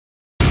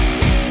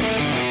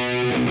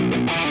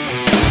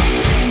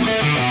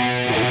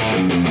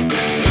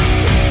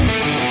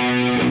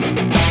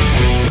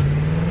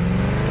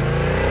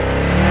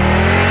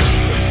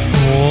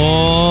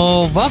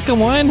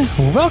Welcome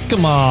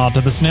all to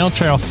the Snail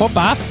Trail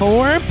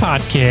 4x4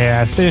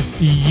 podcast. If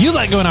you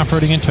like going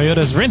off-roading in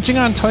Toyotas, wrenching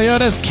on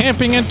Toyotas,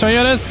 camping in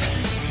Toyotas,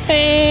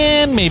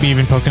 and maybe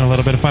even poking a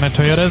little bit of fun at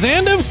Toyotas,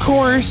 and of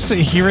course,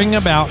 hearing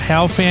about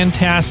how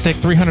fantastic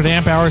 300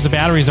 amp hours of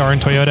batteries are in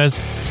Toyotas,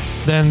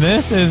 then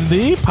this is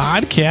the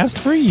podcast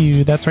for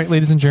you. That's right,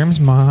 ladies and germs.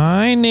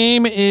 My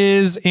name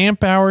is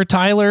Amp Hour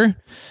Tyler,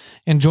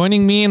 and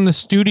joining me in the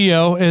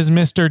studio is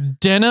Mr.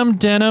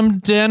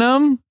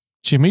 Denim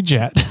Jimmy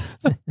Jet.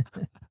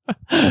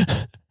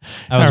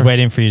 I was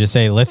waiting for you to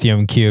say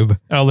lithium cube.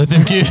 Oh,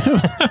 lithium cube.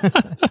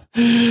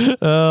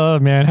 Oh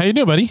man, how you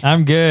doing, buddy?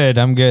 I'm good.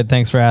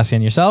 Thanks for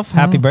asking. Yourself?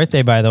 Happy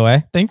birthday, by the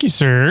way. Thank you,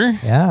 sir.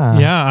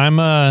 Yeah. I'm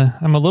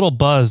a little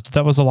buzzed.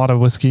 That was a lot of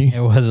whiskey.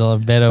 It was a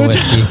bit of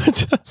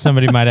whiskey.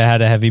 Somebody might have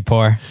had a heavy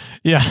pour.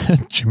 Yeah,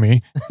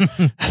 Jimmy.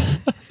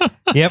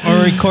 Yep,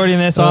 we're recording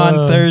this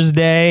on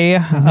Thursday,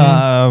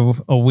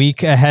 a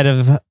week ahead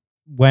of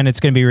when it's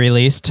going to be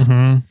released.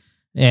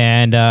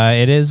 And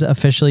it is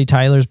officially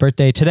Tyler's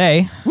birthday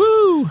today.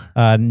 Woo!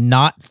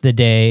 Not the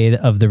day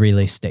of the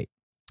release date.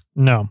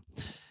 No.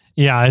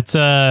 Yeah, it's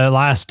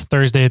last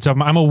Thursday.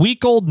 I'm a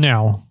week old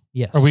now.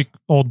 Yes. A week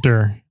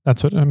older.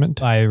 That's what I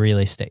meant. By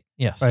release date.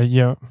 Yes.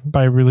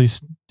 By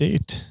release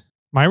date.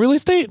 My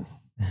release date?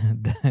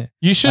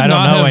 You should I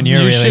don't know when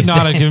your you release should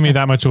not date. have given me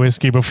that much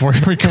whiskey before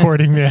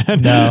recording, man.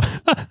 No.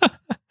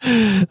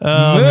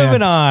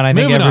 Moving on. I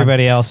think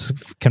everybody else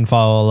can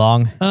follow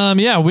along.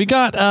 Yeah, we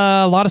got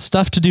a lot of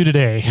stuff to do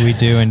today. We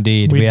do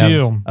indeed. We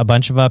have a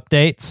bunch of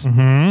updates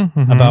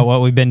about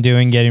what we've been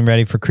doing, getting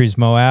ready for Cruise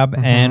Moab,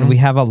 and we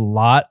have a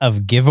lot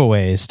of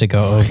giveaways to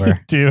go over. We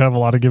do have a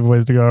lot of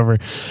giveaways to go over.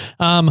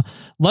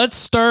 Let's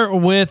start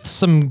with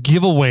some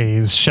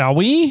giveaways, shall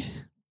we?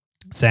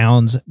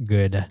 Sounds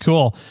good.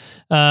 Cool.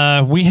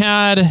 We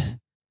had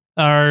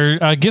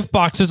our gift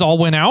boxes all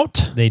went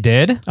out. They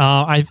did.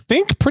 I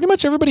think pretty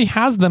much everybody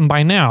has them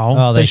by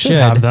now. Oh, they should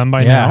have them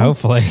by now. Yeah,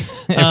 hopefully.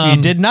 If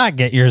you did not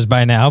get yours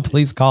by now,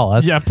 please call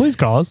us. Yeah, please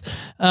call us.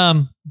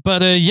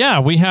 But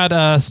we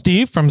had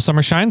Steve from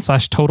Summershine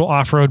 / Total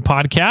Offroad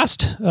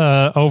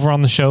Podcast over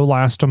on the show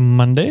last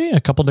Monday,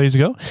 a couple days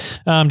ago,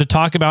 to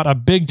talk about a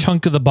big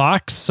chunk of the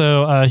box.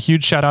 So a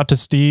huge shout out to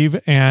Steve,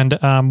 and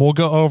we'll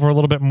go over a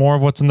little bit more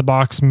of what's in the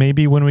box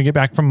maybe when we get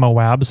back from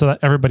Moab so that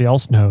everybody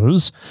else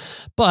knows.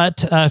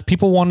 But if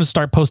people want to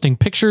start posting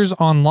pictures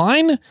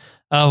online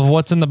of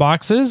what's in the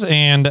boxes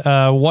and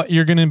what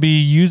you're going to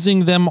be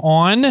using them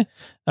on,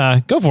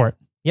 go for it.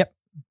 Yep,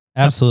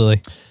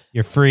 absolutely.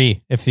 You're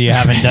free if you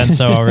haven't done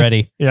so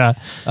already. Yeah.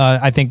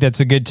 I think that's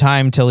a good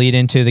time to lead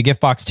into the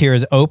gift box tier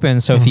is open.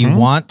 So if you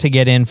want to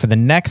get in for the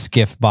next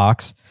gift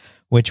box,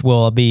 which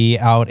will be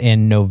out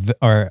in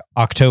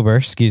October,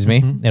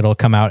 it'll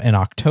come out in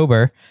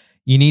October.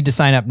 You need to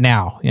sign up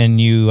now, and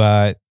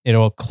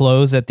it'll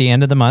close at the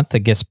end of the month,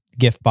 the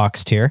gift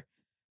box tier.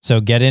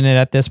 So get in it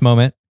at this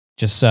moment.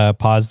 Just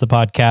pause the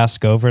podcast,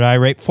 go over to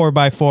iRate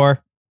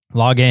 4x4,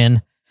 log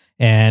in,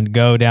 and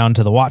go down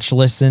to the watch,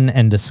 listen,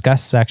 and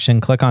discuss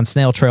section. Click on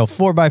Snail Trail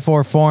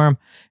 4x4 forum,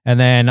 and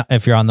then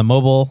if you're on the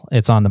mobile,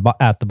 it's on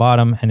at the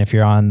bottom, and if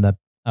you're on the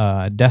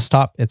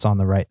desktop, it's on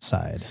the right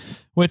side.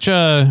 Which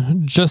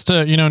just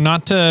to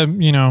not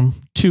to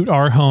toot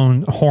our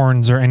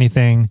horns or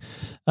anything,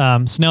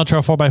 Snail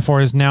Trail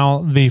 4x4 is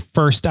now the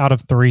first out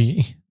of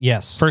 3.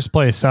 Yes, first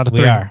place out of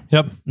 3. We are.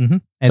 Yep,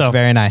 it's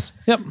very nice.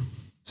 Yep.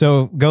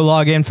 So go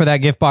log in for that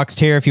gift box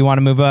tier if you want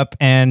to move up.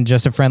 And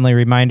just a friendly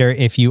reminder,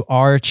 if you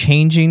are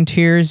changing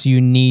tiers,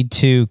 you need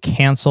to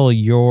cancel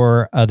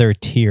your other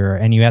tier.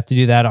 And you have to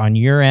do that on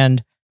your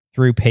end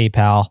through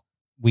PayPal.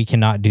 We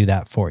cannot do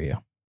that for you.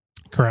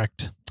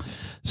 Correct.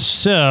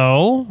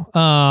 So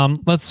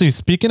let's see.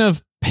 Speaking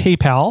of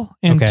PayPal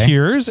and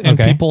tiers and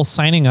people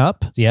signing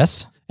up.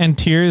 Yes. And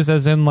tiers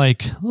as in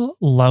like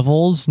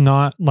levels,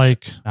 not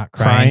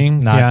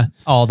crying. Not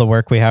all the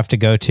work we have to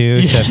go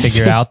to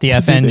figure out the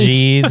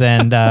FNGs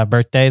and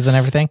birthdays and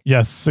everything.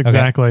 Yes,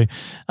 exactly.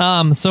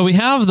 Okay. So we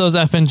have those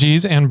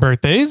FNGs and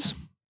birthdays.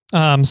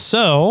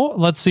 So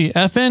let's see.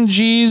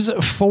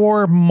 FNGs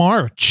for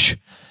March.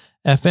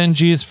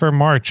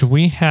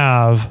 We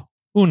have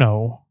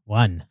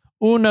one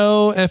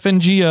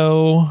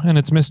FNGO, and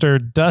it's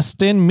Mr.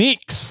 Dustin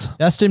Meeks.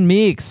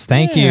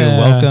 Thank you.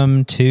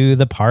 Welcome to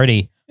the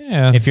party.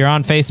 Yeah. If you're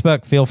on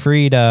Facebook, feel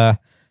free to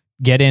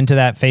get into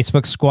that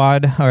Facebook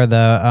squad or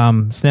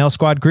the Snail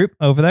Squad group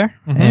over there,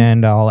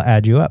 and I'll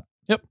add you up.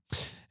 Yep.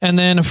 And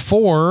then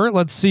for,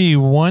 let's see,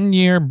 1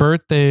 year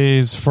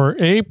birthdays for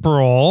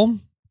April.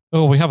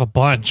 Oh, we have a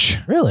bunch.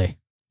 Really?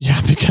 Yeah,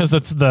 because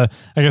that's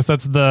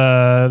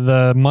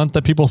the month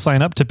that people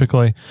sign up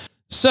typically.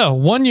 So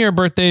 1 year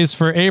birthdays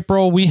for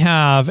April. We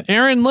have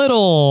Aaron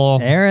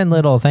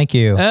Little. Thank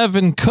you.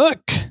 Evan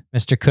Cook.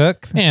 Mr.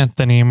 Cook.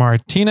 Anthony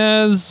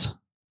Martinez.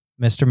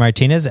 Mr.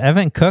 Martinez.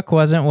 Evan Cook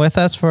wasn't with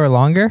us for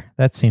longer.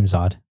 That seems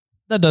odd.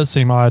 That does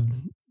seem odd.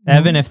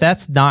 Evan, if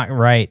that's not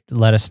right,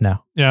 let us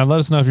know. Yeah, let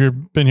us know if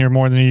you've been here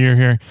more than a year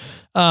here.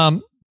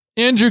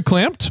 Andrew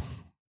Clampt.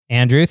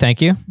 Andrew, thank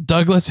you.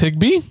 Douglas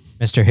Higby.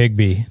 Mr.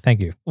 Higby, thank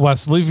you.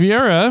 Wesley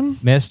Vieira.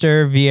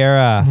 Mr.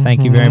 Vieira,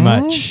 thank you very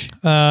much.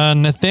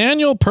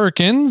 Nathaniel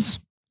Perkins.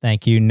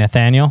 Thank you,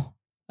 Nathaniel.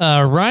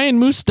 Ryan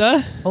Musta.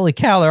 Holy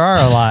cow, there are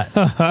a lot.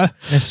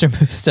 Mr.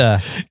 Musta.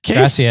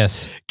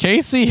 Gracias.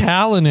 Casey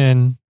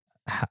Hallinan.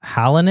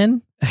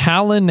 Hallinan?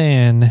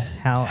 Hallinan.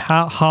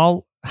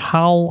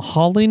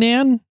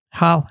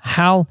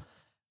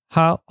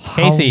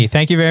 Casey,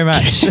 thank you very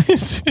much.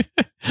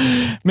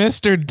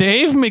 Mr.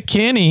 Dave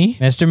McKinney.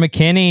 Mr.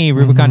 McKinney,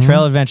 Rubicon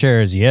Trail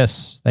Adventures.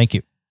 Yes, thank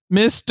you.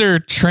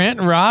 Mr.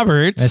 Trent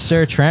Roberts.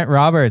 Mr. Trent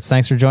Roberts,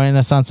 thanks for joining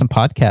us on some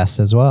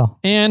podcasts as well.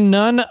 And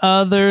none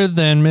other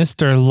than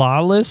Mr.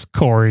 Lawless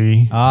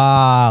Corey.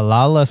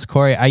 Lawless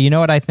Corey. You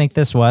know what I think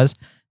this was?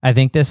 I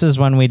think this is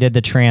when we did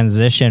the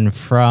transition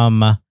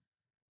from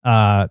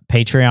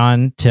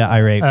Patreon to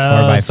irate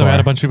 4x4. So we had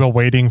a bunch of people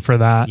waiting for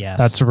that. Yes.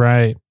 That's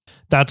right.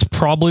 That's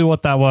probably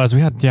what that was.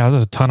 We had, there's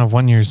a ton of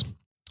 1 years.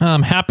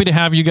 Happy to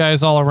have you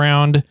guys all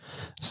around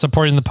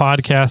supporting the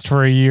podcast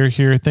for a year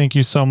here. Thank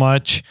you so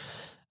much.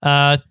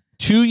 2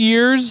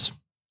 years,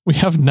 we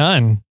have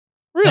none.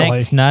 Really?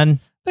 Thanks, none.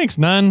 Thanks,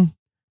 none.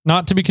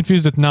 Not to be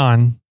confused with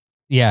non.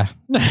 Yeah,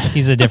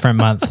 he's a different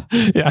month.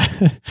 Yeah.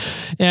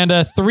 And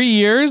 3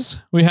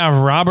 years, we have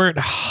Robert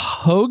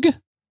Hoggy.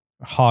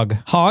 I'm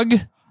going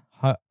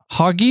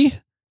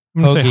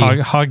to say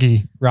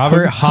Hoggy.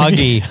 Robert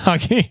Hoggy.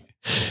 Hoggy.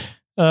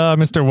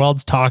 Mr.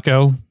 Weld's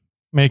Taco,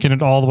 making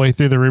it all the way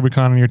through the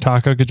Rubicon in your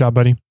taco. Good job,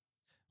 buddy.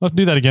 Let's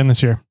do that again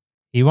this year.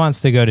 He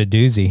wants to go to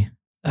Doozy.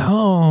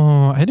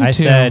 Oh, I do too. I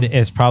said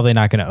it's probably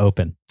not going to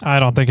open. I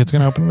don't think it's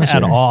going to open this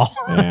at year. all.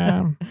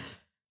 Yeah.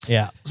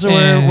 Yeah. So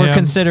we're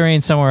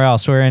considering somewhere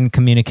else. We're in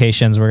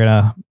communications.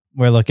 We're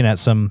looking at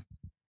some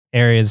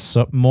areas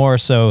more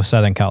so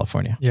Southern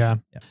California. Yeah.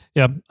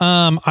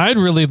 I'd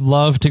really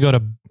love to go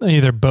to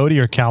either Bodie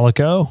or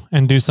Calico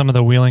and do some of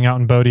the wheeling out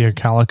in Bodie or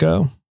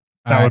Calico.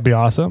 That would be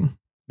awesome.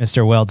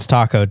 Mr. Weld's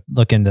Taco,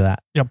 look into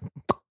that. Yep.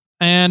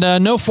 And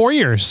no 4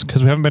 years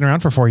because we haven't been around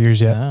for 4 years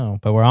yet. No,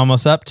 but we're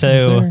almost up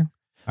to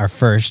our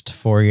first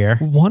 4 year.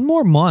 1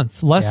 more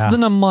month, less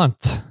than a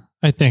month,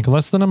 I think.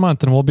 Less than a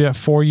month, and we'll be at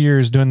 4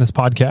 years doing this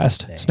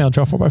podcast. Dang. Snail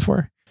Trail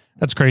 4x4.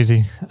 That's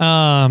crazy.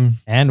 And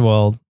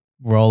we'll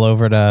roll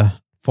over to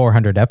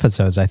 400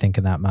 episodes, I think,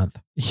 in that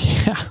month.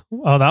 Yeah.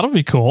 Oh, that'll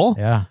be cool.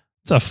 Yeah.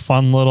 It's a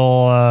fun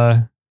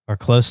little... or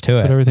close to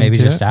it. Maybe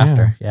just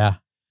after. Yeah.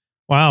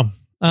 Wow.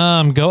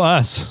 Go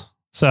us.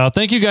 So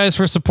thank you guys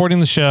for supporting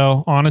the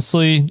show.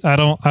 Honestly, I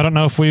don't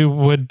know if we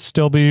would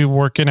still be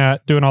working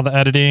at doing all the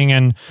editing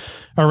and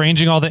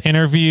arranging all the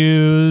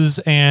interviews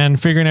and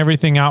figuring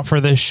everything out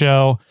for this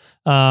show.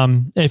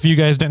 If you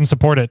guys didn't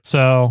support it.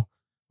 So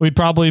we'd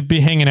probably be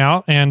hanging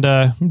out and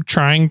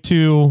trying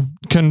to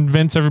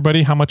convince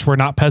everybody how much we're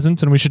not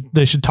peasants and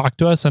they should talk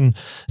to us and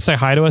say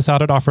hi to us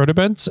out at off-road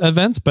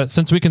events. But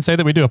since we can say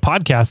that we do a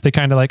podcast, they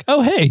kind of like,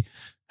 oh, hey,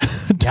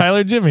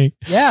 Tyler, Jimmy.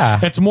 Yeah.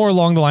 It's more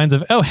along the lines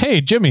of, oh,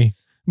 hey, Jimmy.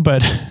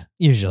 But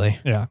usually,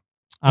 yeah,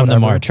 I'm the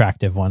more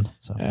attractive one.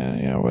 So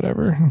yeah,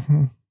 whatever.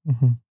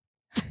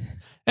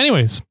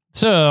 Anyways,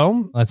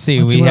 so let's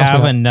see. We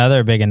have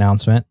another big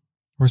announcement.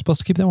 We're supposed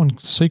to keep that one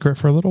secret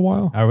for a little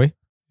while. Are we?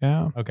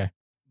 Yeah. Okay.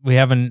 We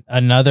have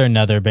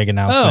another big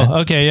announcement. Oh,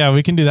 okay. Yeah,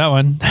 we can do that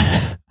one.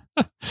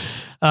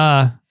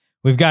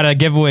 We've got a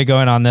giveaway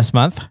going on this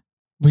month.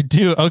 We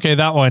do. Okay,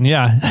 that one.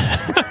 Yeah.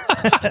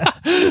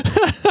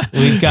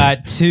 We've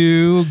got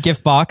 2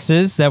 gift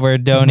boxes that we're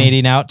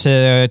donating out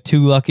to 2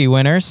 lucky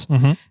winners.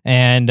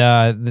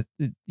 And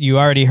you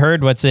already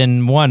heard what's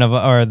in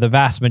or the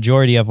vast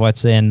majority of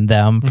what's in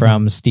them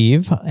from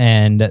Steve.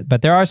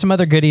 But there are some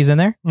other goodies in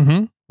there,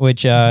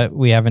 which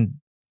we haven't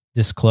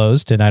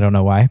disclosed, and I don't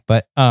know why,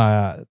 but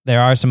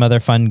there are some other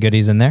fun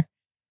goodies in there.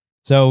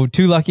 So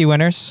 2 lucky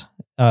winners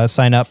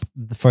sign up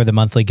for the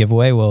monthly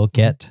giveaway. We'll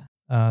get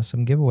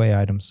some giveaway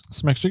items,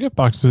 some extra gift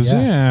boxes.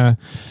 Yeah.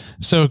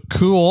 So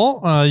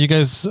cool. You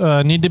guys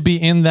need to be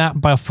in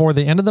that before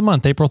the end of the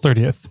month, April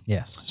 30th.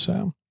 Yes.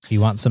 So you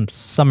want some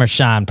Summer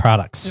Shine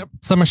products. Yep.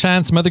 Summer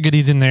Shine, some other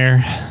goodies in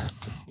there.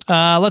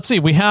 Let's see.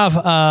 We have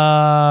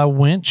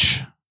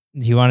WINCH.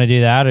 Do you want to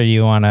do that or do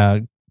you want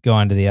to go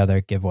on to the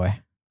other giveaway?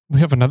 We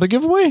have another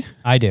giveaway?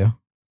 I do.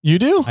 You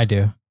do? I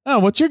do. Oh,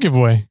 what's your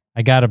giveaway?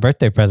 I got a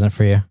birthday present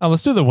for you. Oh,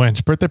 let's do the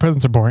WINCH. Birthday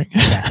presents are boring.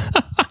 Yeah.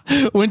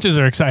 Winches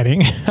are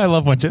exciing. I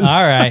love winches.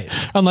 All right.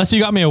 Unless you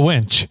got me a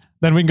winch,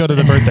 then we can go to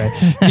the birthday.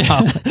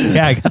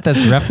 Yeah, I got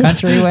this rough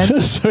country winch.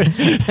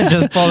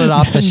 Just pulled it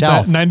off the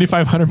shelf.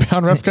 9,500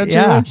 pound rough country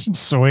winch.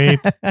 Sweet.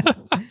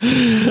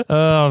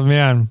 Oh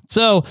man.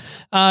 So,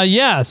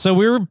 so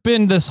we've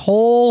been this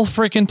whole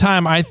freaking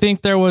time. I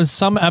think there was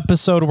some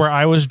episode where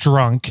I was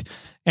drunk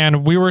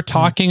and we were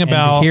talking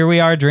about. And here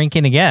we are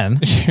drinking again.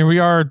 Here we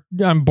are.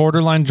 I'm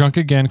borderline drunk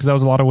again because that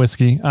was a lot of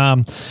whiskey.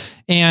 I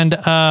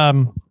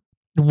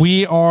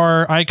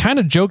kind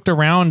of joked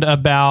around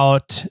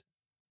about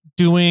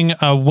doing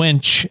a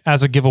winch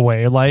as a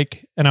giveaway.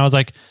 And I was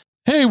like,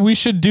 hey, we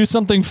should do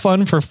something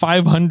fun for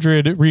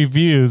 500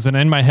 reviews. And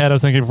in my head, I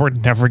was thinking, we're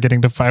never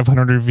getting to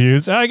 500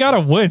 reviews. I got a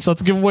winch.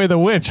 Let's give away the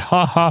winch.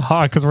 Ha, ha,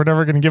 ha. Because we're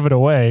never going to give it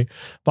away.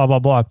 Blah, blah,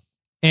 blah.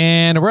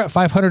 And we're at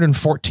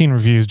 514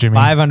 reviews, Jimmy.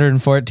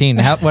 514.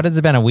 What has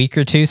it been, a week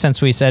or two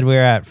since we said we were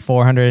at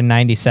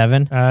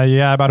 497?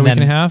 Yeah, about a week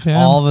and a half.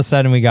 Yeah. All of a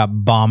sudden, we got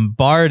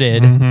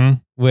bombarded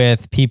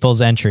with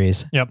people's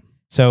entries. Yep.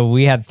 So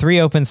we had 3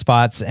 open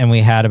spots, and we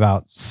had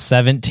about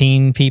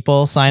 17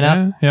 people sign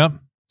up. Yep.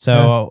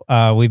 So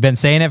we've been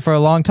saying it for a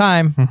long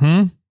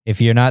time. If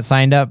you're not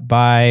signed up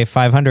by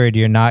 500,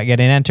 you're not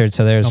getting entered.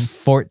 So there's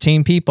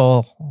 13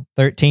 people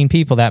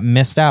that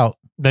missed out.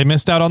 They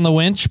missed out on the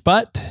winch,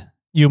 but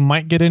you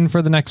might get in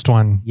for the next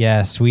one.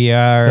 Yes, we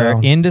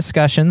are in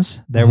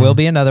discussions. There will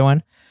be another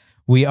one.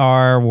 We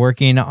are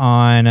working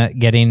on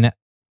getting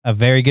a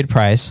very good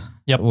prize.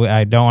 Yep.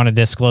 I don't want to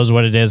disclose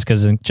what it is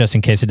because just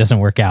in case it doesn't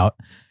work out.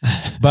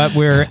 But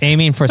we're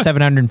aiming for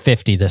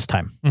 750 this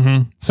time.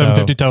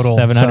 750 total.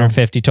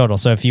 750 total.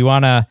 So if you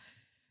want to,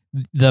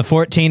 the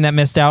 14 that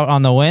missed out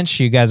on the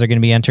winch, you guys are going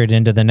to be entered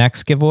into the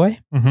next giveaway.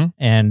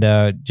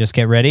 And just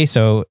get ready.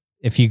 So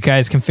if you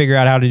guys can figure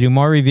out how to do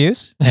more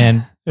reviews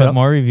and put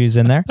more reviews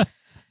in there,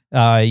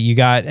 you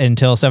got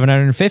until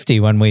 750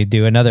 when we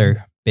do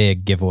another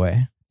big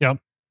giveaway. Yep.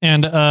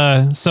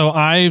 And so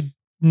I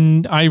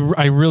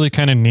really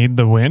kind of need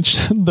the winch,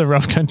 the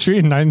rough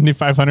country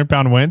 9,500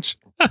 pound winch.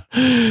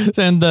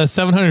 And the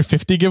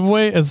 750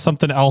 giveaway is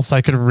something else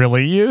I could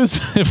really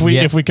use if we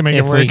can make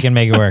it work. If we can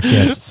make it work,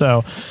 yes.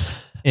 So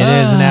it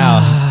is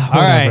now. All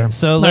right.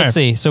 So let's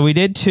see. So we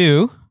did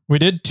 2. We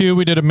did 2.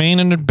 We did a main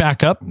and a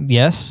backup.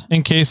 Yes.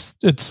 In case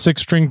it's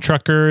 6-string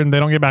trucker and they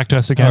don't get back to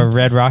us again. Or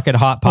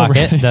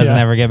Redrockethotpocket doesn't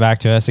ever get back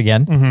to us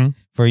again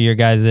for your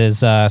guys'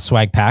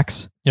 swag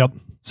packs. Yep.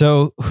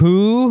 So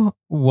who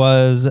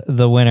was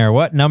the winner?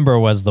 What number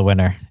was the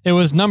winner? It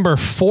was number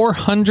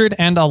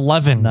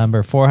 411.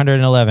 Number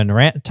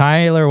 411.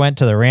 Tyler went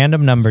to the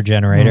random number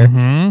generator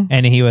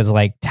and he was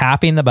like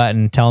tapping the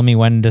button, telling me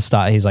when to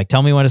stop. He's like,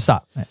 tell me when to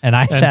stop. And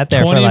I sat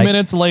there 20 for like 20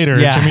 minutes later.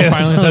 Yeah, Jimmy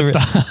finally said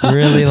stop.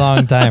 Really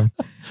long time.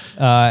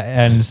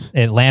 And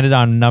it landed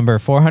on number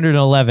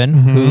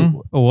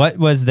 411. What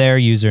was their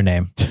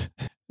username?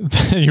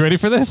 You ready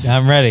for this?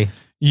 I'm ready.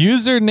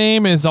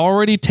 Username is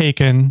already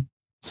taken.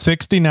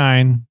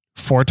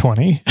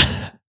 69,420.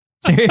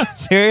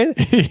 Serious? Yeah.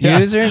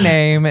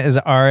 Username is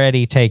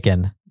already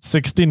taken.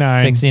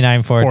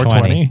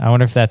 69,420. I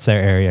wonder if that's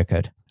their area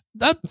code.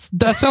 That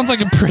sounds like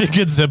a pretty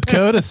good zip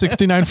code. A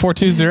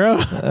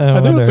 69420.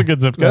 I think that's a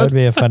good zip code. That would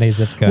be a funny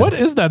zip code. What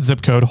is that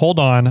zip code? Hold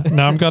on.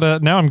 Now I'm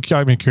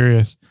got me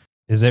curious.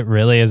 Is it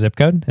really a zip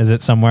code? Is it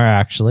somewhere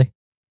actually?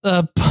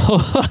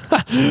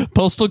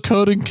 Postal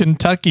code in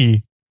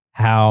Kentucky.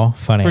 How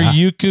funny. For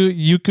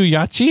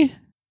Yukuyachi?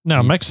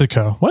 No,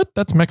 Mexico. What?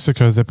 That's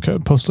Mexico zip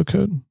code, postal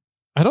code.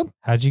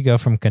 How'd you go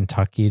from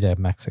Kentucky to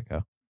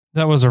Mexico?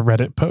 That was a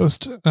Reddit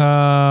post.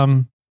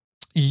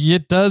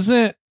 It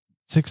doesn't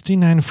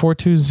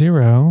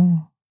 69420.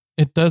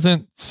 It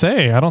doesn't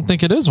say. I don't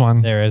think it is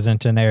one. There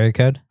isn't an area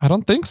code? I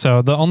don't think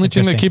so. The only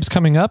thing that keeps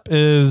coming up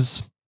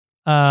is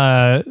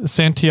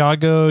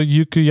Santiago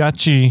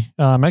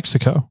Yukuyachi,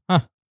 Mexico. Huh.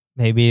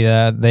 Maybe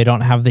they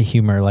don't have the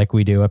humor like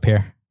we do up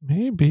here.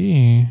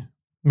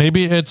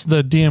 Maybe it's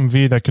the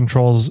DMV that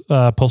controls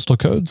postal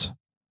codes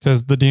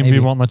because the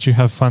DMV won't let you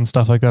have fun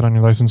stuff like that on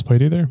your license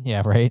plate either.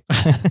 Yeah, right.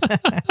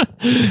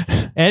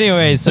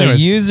 Anyways,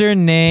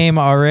 username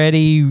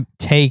already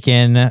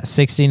taken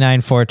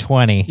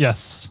 69420.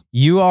 Yes.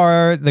 You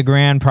are the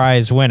grand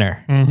prize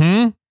winner.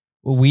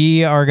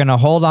 We are going to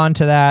hold on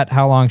to that.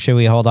 How long should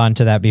we hold on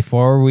to that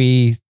before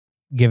we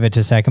give it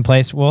to second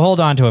place? We'll hold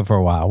on to it for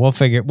a while.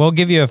 We'll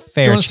give you a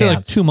fair chance. Say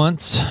like 2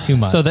 months. 2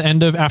 months. So the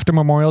end of after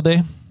Memorial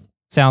Day.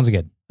 Sounds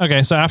good.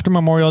 Okay, so after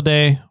Memorial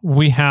Day,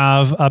 we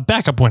have a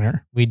backup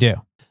winner. We do.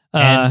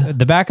 And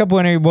the backup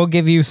winner will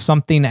give you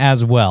something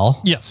as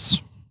well.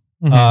 Yes.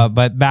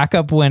 But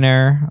backup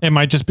winner... It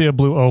might just be a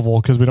blue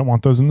oval because we don't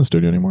want those in the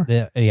studio anymore.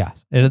 Yeah.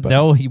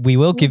 We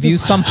will give you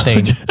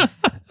something.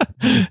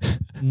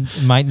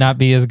 Might not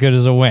be as good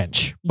as a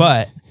winch.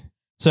 But,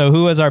 so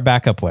who was our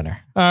backup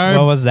winner?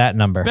 What was that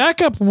number?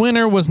 Backup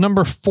winner was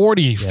number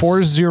 40. Yes.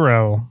 40.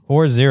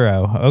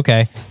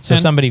 Okay. So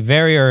somebody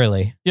very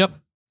early. Yep.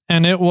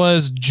 And it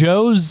was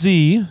Joe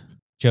Z.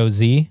 Joe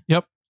Z?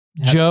 Yep.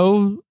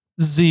 Joe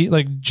Z,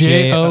 like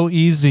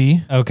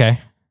Joez. Okay.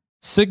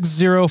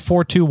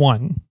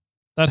 60421.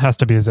 That has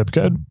to be a zip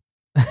code.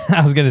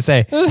 I was going to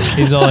say,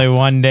 he's only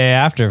one day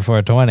after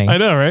 420. I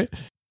know, right?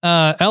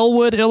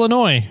 Elwood,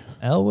 Illinois.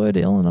 Elwood,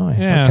 Illinois.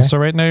 Yeah, okay. So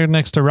right now you're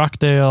next to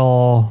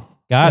Rockdale.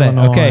 Got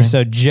Illinois. It. Okay,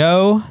 so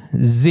Joe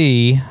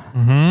Z,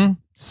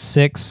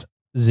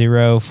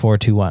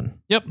 60421.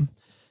 Yep.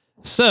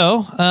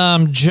 So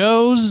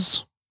Joe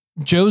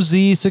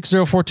Z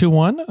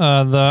 60421.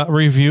 The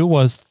review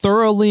was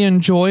thoroughly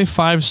enjoy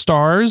 5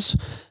 stars.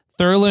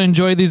 Thoroughly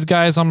enjoy these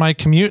guys on my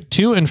commute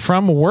to and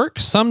from work.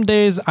 Some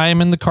days I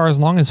am in the car as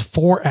long as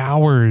 4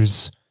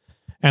 hours.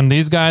 And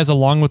these guys,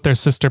 along with their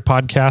sister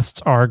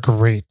podcasts, are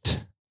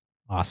great.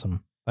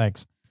 Awesome.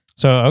 Thanks.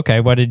 So, okay.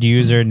 What did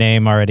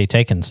username already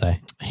taken say?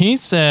 He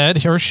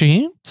or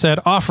she said,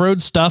 off-road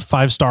stuff,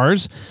 5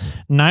 stars.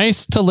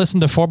 Nice to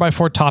listen to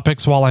 4x4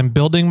 topics while I'm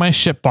building my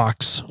ship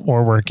box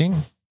or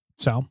working.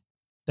 So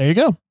there you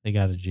go. They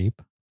got a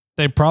Jeep.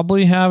 They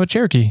probably have a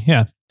Cherokee.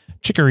 Yeah.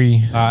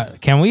 Chicory.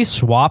 Can we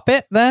swap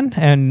it then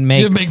and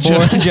make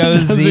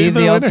Josie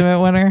the ultimate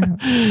winner?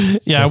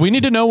 Yeah, we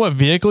need to know what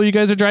vehicle you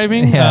guys are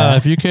driving. Yeah.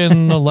 If you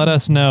can let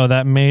us know,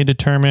 that may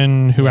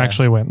determine who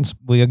actually wins.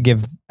 We'll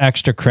give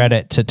extra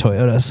credit to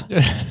Toyotas.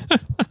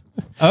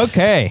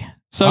 Okay.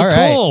 So cool.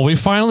 Right. We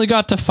finally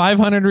got to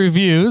 500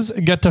 reviews.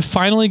 Got to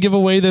finally give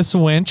away this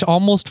winch.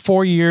 Almost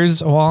 4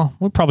 years. Well,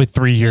 we're probably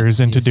 3 years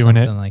into doing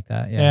it. Something like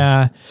that.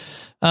 Yeah.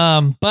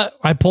 But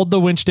I pulled the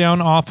winch down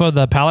off of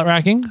the pallet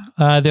racking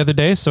the other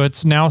day. So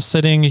it's now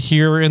sitting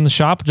here in the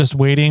shop, just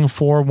waiting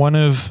for one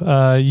of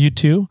you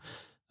two.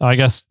 I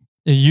guess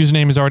the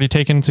username is already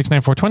taken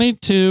 69420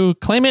 to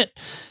claim it.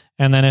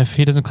 And then if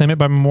he doesn't claim it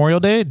by Memorial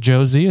Day,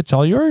 Josie, it's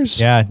all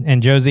yours. Yeah.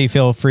 And Josie,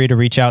 feel free to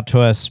reach out to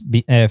us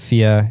if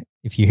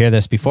you hear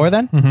this before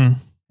then. Mm-hmm.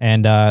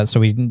 And so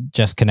we can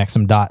just connect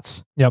some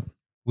dots. Yep.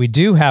 We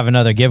do have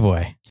another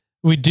giveaway.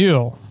 We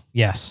do.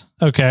 Yes.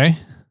 Okay.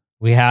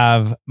 We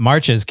have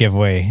March's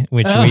giveaway,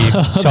 which we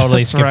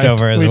totally skipped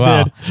over as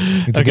well.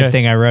 It's a good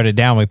thing I wrote it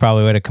down. We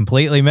probably would have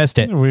completely missed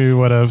it. We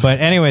would have. But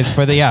anyways,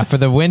 for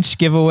the winch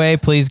giveaway,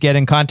 please get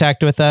in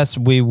contact with us.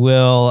 We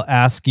will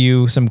ask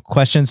you some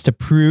questions to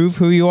prove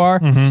who you are,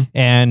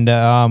 and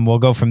we'll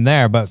go from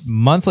there. But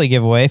monthly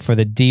giveaway for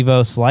the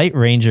Devos Light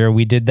Ranger,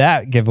 we did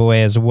that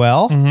giveaway as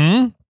well.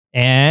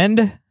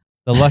 And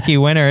the lucky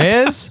winner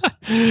is...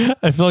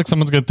 I feel like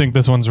someone's going to think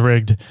this one's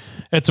rigged.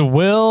 It's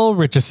Will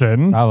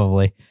Richardson.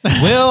 Probably.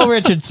 Will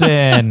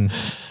Richardson.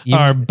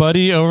 Our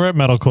buddy over at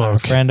Metal Cloak. Our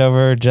friend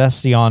over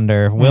just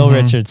yonder. Will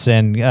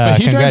Richardson. But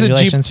he drives a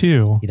Jeep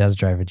too. He does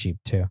drive a Jeep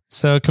too.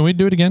 So can we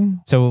do it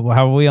again? So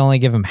how will we only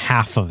give him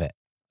half of it?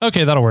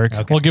 Okay, that'll work.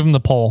 Okay. We'll give him the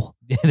pole.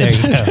 There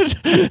you go.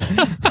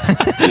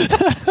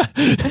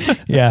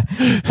 Yeah.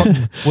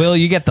 Will,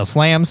 you get the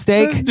slam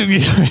steak?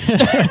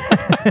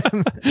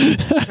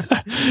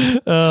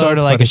 Sort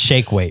of like funny. A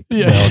shake weight.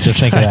 Yeah. Will, just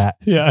think of that.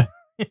 Yeah.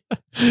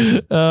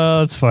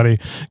 That's funny.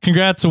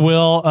 Congrats,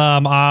 Will.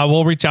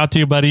 We'll reach out to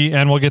you, buddy,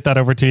 and we'll get that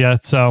over to you.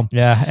 So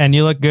yeah, and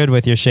you look good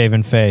with your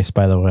shaven face,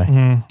 by the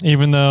way.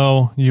 Even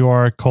though you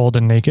are cold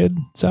and naked.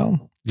 So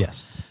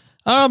yes.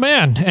 Oh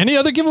man, any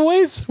other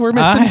giveaways we're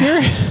missing here?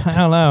 I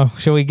don't know.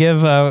 Should we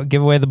give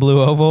away the blue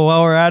oval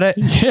while we're at it?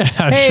 Yeah,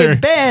 hey, sure.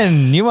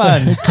 Ben, you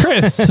won.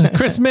 Chris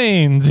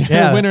Maines,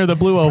 winner of the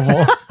blue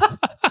oval.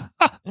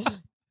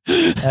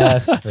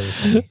 That's pretty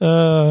funny.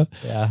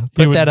 Yeah,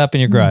 put that up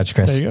in your garage,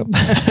 Chris. There you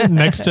go.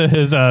 Next to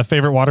his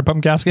favorite water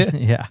pump gasket.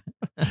 Yeah,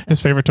 his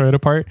favorite Toyota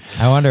part.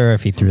 I wonder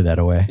if he threw that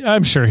away.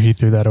 I'm sure he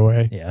threw that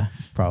away. Yeah,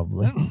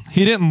 probably.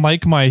 He didn't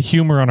like my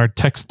humor on our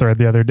text thread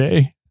the other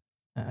day.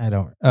 I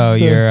don't. Oh,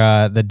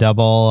 you're the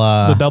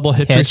double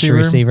hitch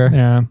receiver.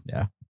 Yeah.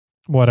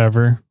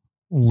 Whatever.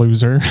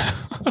 Loser.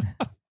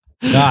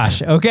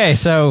 Gosh. Okay.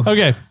 So.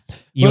 Okay.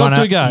 What else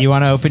we got? You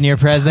want to open your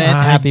present?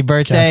 Happy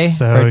birthday,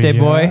 birthday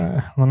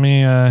boy. Let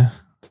me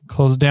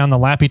close down the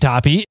lappy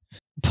toppy.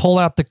 Pull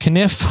out the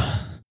kniff.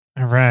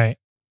 All right.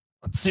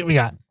 Let's see what we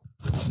got.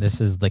 This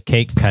is the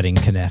cake cutting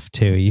kniff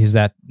too. Use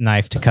that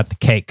knife to cut the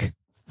cake.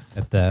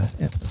 That the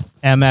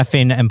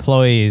MFing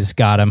employees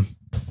got him.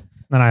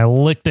 And I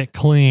licked it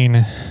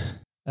clean.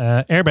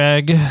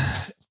 Airbag.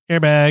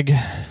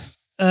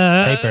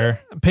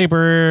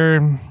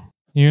 Paper.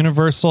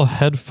 Universal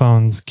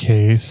headphones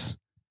case.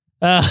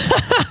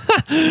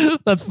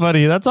 That's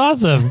funny. That's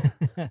awesome.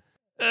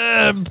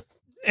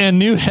 And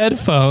new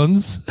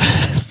headphones.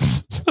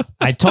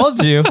 I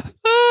told you.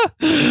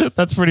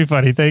 That's pretty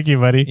funny. Thank you,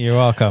 buddy. You're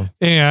welcome.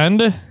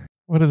 And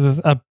what is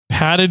this? A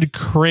padded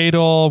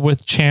cradle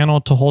with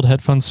channel to hold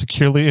headphones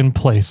securely in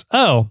place.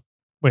 Oh,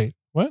 wait,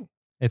 what?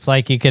 It's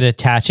like you could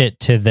attach it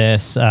to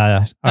this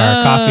our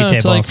coffee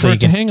table, like so you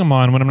can hang them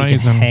on when I'm not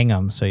using them. Hang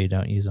them so you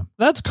don't use them.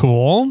 That's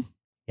cool.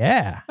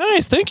 Yeah.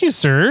 Nice. Thank you,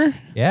 sir.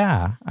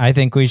 Yeah. I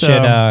think we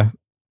should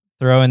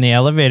throw in the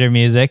elevator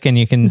music and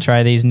you can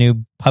try these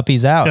new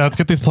puppies out. Yeah, let's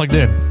get these plugged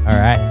in. All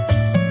right.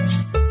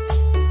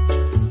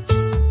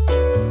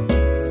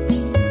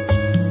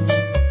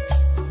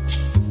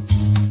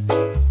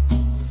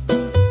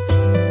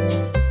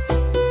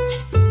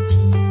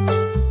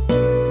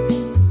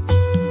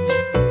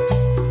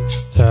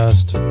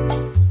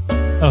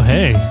 Oh,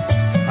 hey,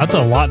 that's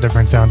a lot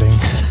different sounding.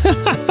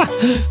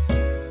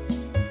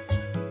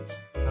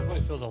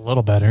 Definitely feels a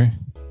little better.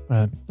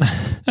 But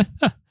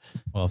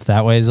well, if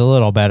that way's a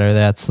little better,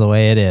 that's the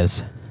way it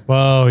is.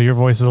 Whoa, your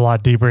voice is a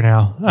lot deeper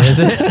now. Is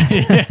it?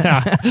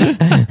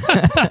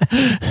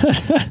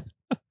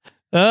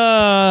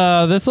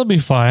 Yeah. This will be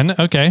fun.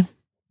 Okay.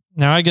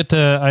 Now I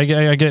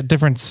get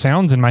different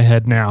sounds in my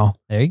head now.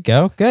 There you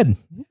go. Good.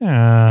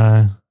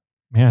 Yeah.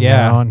 Man,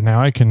 yeah. Now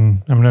I'm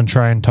going to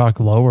try and talk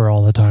lower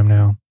all the time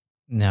now.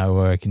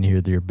 Now I can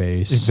hear your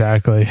bass.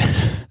 Exactly.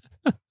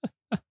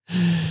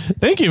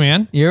 Thank you,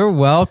 man. You're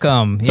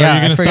welcome. So you're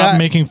going to stop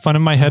making fun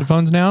of my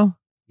headphones now?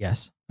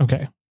 Yes.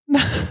 Okay.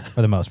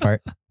 for the most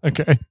part.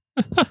 Okay.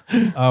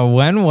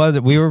 When was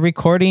it? We were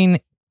recording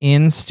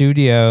in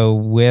studio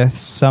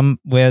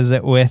was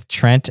it with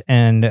Trent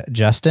and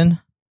Justin?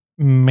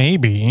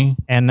 Maybe.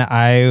 And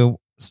I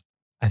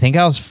think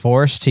I was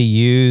forced to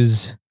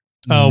use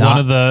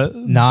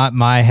not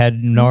my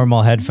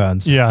normal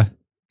headphones. Yeah.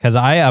 Because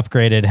I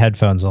upgraded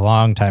headphones a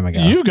long time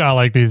ago. You've got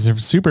like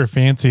these super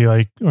fancy,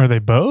 like, are they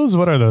Bose?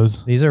 What are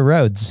those? These are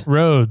Rhodes.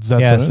 Rhodes.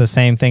 That's it's the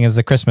same thing as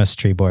the Christmas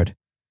tree board.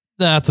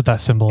 That's what that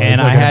symbol is.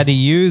 And I had to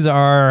use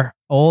our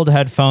old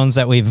headphones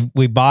that we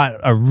bought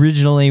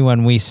originally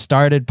when we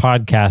started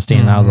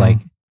podcasting. And I was like,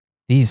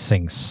 these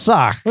things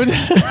suck.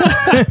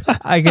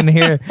 I can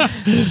hear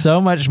so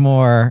much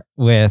more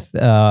with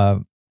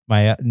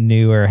my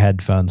newer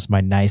headphones, my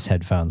nice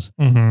headphones.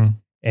 Mm-hmm.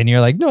 And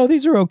you're like, no,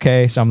 these are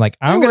okay. So I'm like,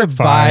 I'm going to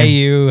buy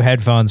you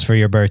headphones for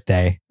your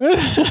birthday.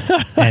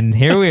 And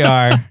here we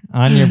are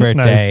on your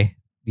birthday. Nice.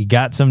 We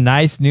got some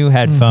nice new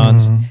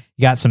headphones.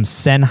 You got some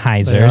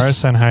Sennheisers. They are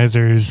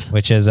Sennheisers.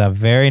 Which is a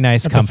very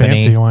nice company. A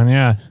fancy one,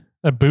 yeah.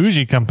 A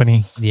bougie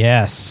company.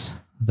 Yes.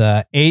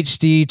 The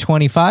HD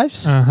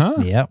 25s.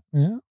 Uh-huh. Yep.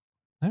 Yeah.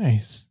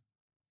 Nice.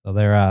 So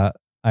they're,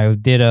 I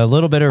did a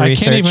little bit of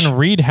research. I can't even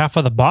read half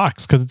of the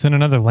box because it's in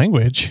another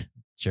language.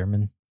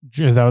 German.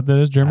 Is that what that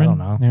is? German? I don't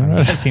know. I'm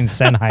guessing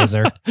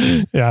Sennheiser.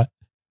 Yeah.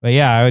 But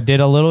yeah, I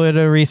did a little bit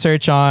of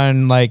research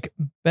on like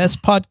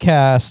best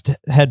podcast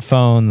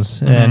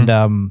headphones.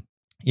 And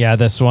yeah,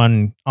 this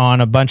one on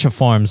a bunch of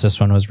forums, this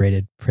one was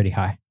rated pretty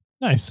high.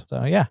 Nice.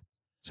 So yeah.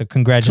 So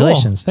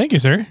congratulations. Cool. Thank you,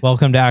 sir.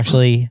 Welcome to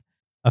actually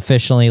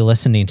officially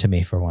listening to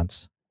me for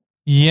once.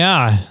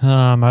 Yeah.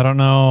 I don't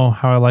know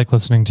how I like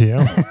listening to you.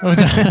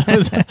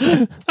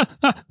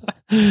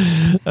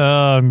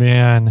 Oh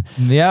man.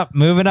 Yep.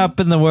 Moving up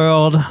in the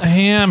world. I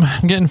am.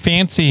 I'm getting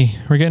fancy.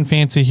 We're getting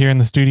fancy here in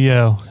the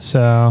studio.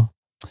 So,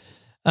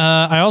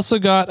 I also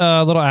got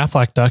a little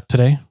Aflac duck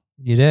today.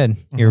 You did.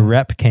 Your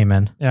rep came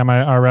in. Yeah.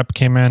 Our rep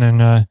came in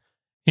and,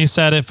 he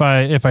said if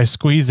I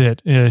squeeze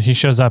it, he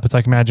shows up. It's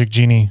like a magic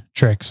genie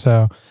trick.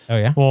 So, oh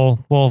yeah, we'll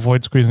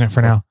avoid squeezing it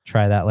for now.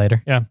 Try that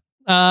later. Yeah.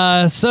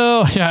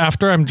 So yeah,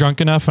 after I'm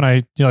drunk enough and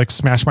I like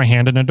smash my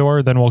hand in a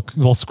door, then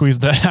we'll squeeze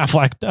the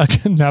Aflac duck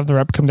and have the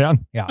rep come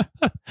down. Yeah.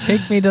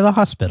 Take me to the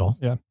hospital.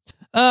 Yeah.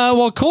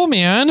 Well, cool,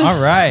 man.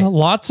 All right.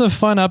 Lots of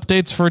fun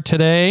updates for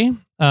today.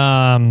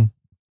 Yeah,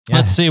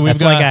 let's see. We've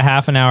got like a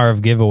half an hour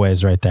of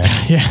giveaways right there.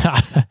 Yeah,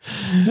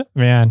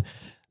 man.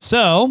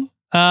 So,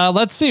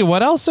 let's see.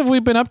 What else have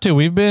we been up to?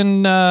 We've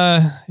been,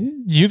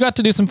 you got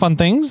to do some fun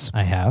things.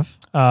 I have.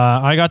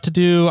 I got to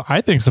do,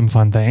 I think, some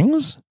fun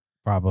things.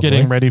 Probably.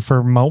 Getting ready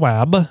for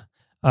Moab.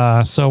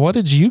 So what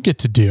did you get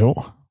to do?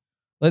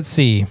 Let's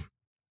see.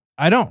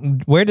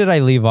 Where did I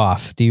leave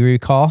off? Do you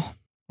recall?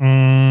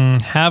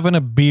 Having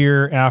a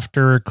beer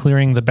after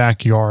clearing the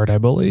backyard, I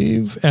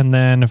believe. And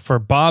then for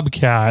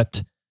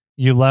Bobcat,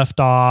 you left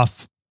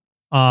off,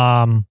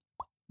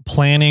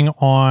 planning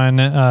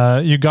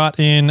on, you got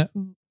in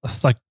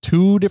like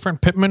 2 different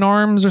pitman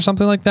arms or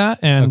something like that.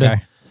 And,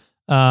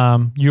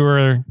 you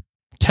were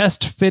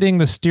test fitting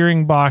the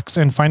steering box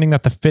and finding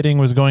that the fitting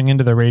was going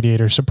into the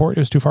radiator support.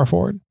 It was too far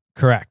forward.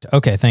 Correct.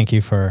 Okay. Thank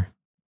you for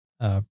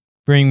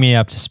bringing me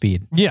up to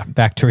speed. Yeah.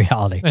 Back to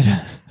reality.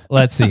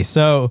 Let's see.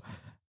 So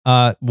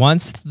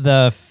once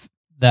the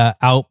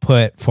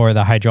output for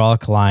the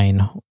hydraulic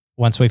line,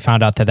 once we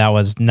found out that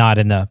was not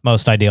in the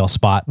most ideal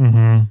spot,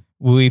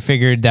 we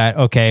figured that,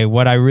 okay,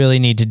 what I really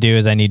need to do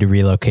is I need to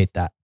relocate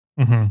that.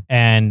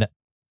 And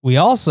we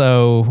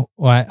also,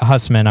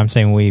 Hussman, I'm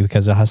saying we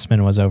because the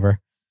Hussman was over.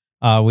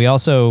 We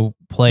also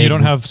played. You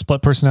don't have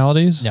split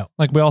personalities? No.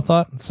 Like we all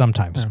thought?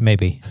 Sometimes,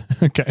 maybe.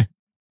 Okay.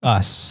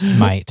 Us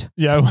might.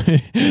 Yeah.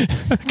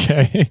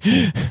 Okay.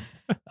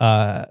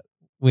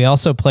 We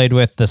also played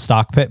with the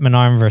stock pitman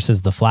arm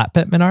versus the flat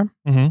pitman arm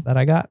that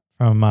I got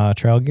from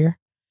Trail Gear.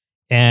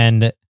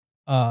 And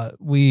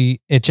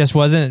it just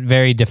wasn't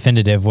very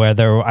definitive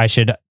whether I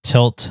should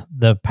tilt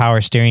the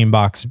power steering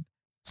box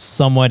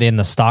somewhat in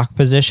the stock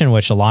position,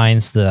 which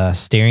aligns the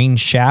steering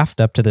shaft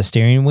up to the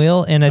steering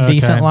wheel in a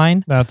decent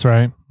line. That's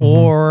right.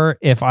 Or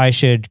if I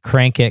should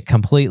crank it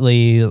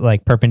completely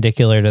like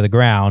perpendicular to the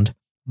ground,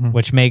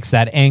 which makes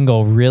that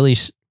angle really,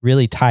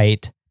 really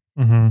tight.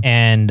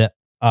 And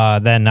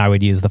then I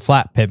would use the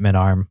flat pitman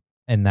arm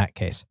in that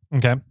case.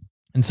 Okay.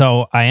 And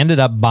so I ended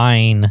up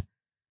buying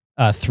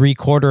a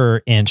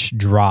 3/4 inch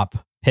drop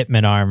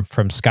pitman arm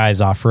from Skies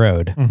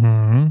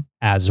Offroad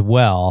as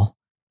well.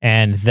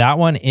 And that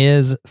one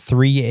is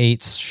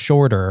 3/8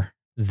 shorter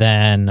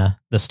than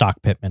the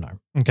stock pitman arm.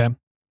 Okay.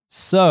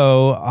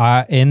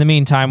 So in the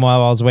meantime,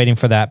 while I was waiting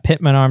for that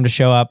pitman arm to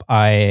show up,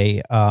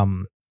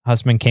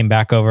 Hussman came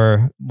back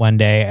over one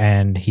day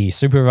and he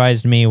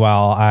supervised me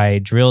while I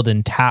drilled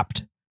and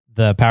tapped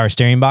the power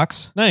steering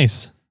box.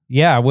 Nice.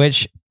 Yeah,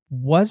 which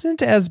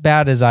wasn't as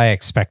bad as I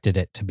expected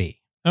it to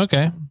be.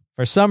 Okay.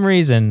 For some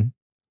reason,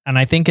 and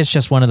I think it's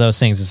just one of those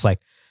things, it's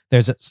like,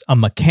 there's a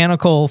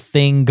mechanical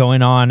thing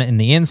going on in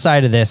the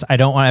inside of this. I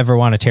don't ever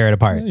want to tear it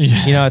apart.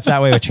 Yeah. You know, it's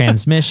that way with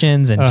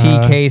transmissions and T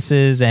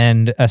cases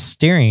and a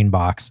steering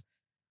box.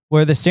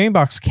 where the steering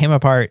box came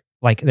apart.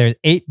 Like there's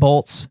 8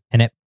 bolts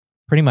and it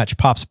pretty much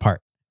pops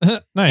apart.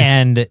 Nice.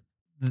 And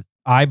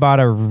I bought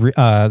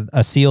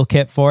a seal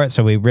kit for it.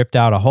 So we ripped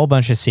out a whole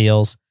bunch of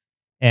seals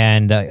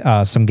and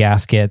some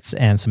gaskets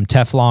and some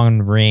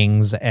Teflon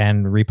rings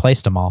and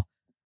replaced them all.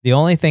 The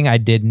only thing I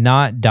did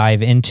not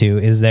dive into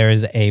is there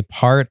is a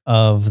part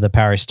of the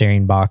power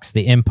steering box,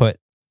 the input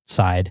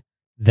side,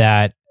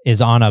 that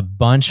is on a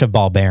bunch of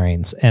ball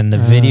bearings. And the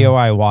video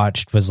I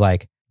watched was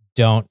like,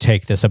 don't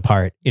take this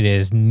apart. It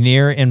is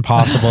near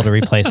impossible to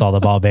replace all the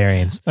ball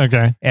bearings.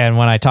 Okay. And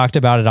when I talked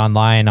about it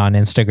online on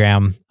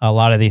Instagram, a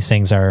lot of these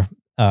things are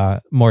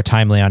more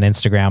timely on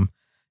Instagram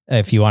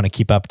if you want to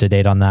keep up to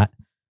date on that.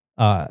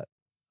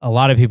 A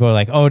lot of people are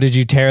like, oh, did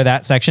you tear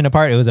that section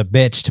apart? It was a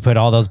bitch to put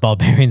all those ball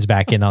bearings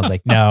back in. I was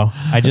like, no,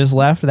 I just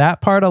left that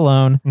part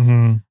alone.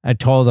 Mm-hmm. I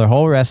tore the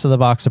whole rest of the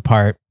box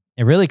apart.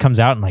 It really comes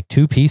out in like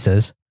 2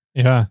 pieces.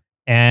 Yeah.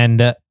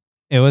 And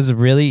it was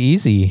really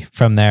easy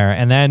from there.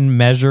 And then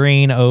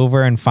measuring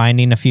over and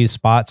finding a few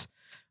spots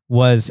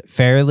was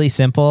fairly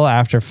simple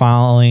after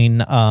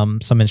following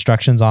some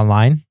instructions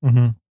online.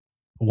 Mm-hmm.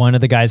 One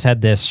of the guys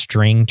had this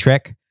string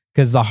trick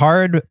because the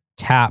hard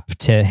tap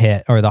to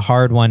hit or the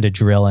hard one to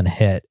drill and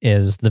hit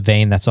is the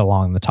vein that's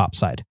along the top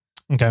side.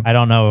 Okay. I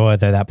don't know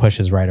whether that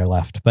pushes right or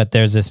left, but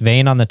there's this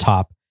vein on the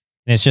top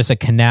and it's just a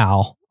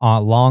canal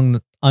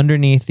along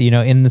underneath,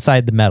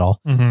 inside the metal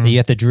that you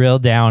have to drill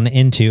down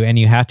into, and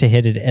you have to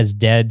hit it as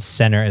dead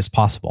center as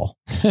possible.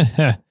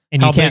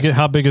 And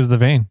how big is the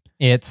vein?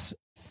 It's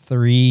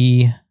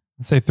 3.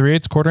 Let's say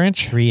 3/8, 1/4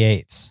 inch.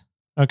 3/8.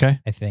 Okay.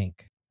 I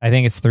think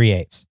it's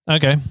 3/8.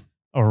 Okay.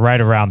 Or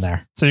right around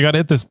there. So you got to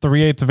hit this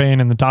 3/8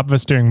 vein in the top of a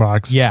steering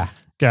box. Yeah.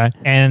 Okay.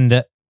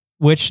 And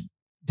which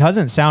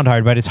doesn't sound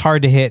hard, but it's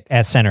hard to hit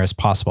as center as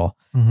possible.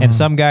 Mm-hmm. And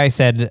some guy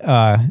said,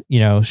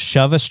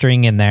 shove a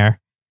string in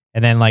there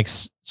and then like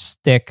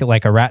stick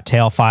like a rat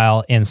tail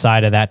file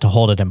inside of that to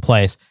hold it in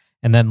place,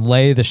 and then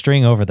lay the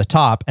string over the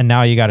top. And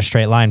now you got a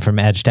straight line from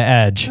edge to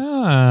edge.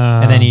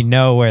 And then you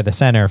know where the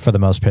center for the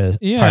most part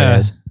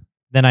is.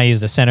 Then I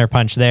used a center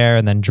punch there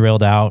and then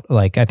drilled out,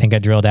 like, I think I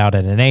drilled out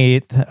at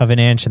 1/8 of an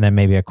inch and then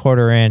maybe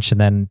 1/4 inch.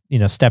 And then,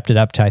 stepped it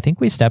up to, I think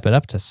we step it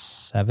up to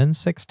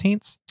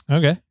 7/16.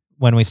 Okay.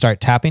 When we start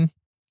tapping.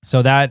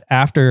 So that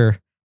after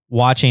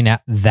watching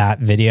that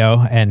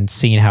video and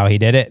seeing how he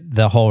did it,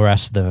 the whole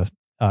rest of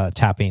the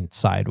tapping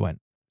side went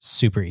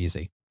super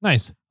easy.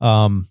 Nice.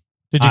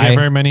 Did you get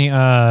very many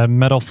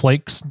metal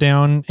flakes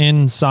down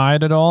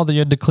inside at all that you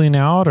had to clean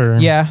out? Or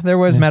yeah, there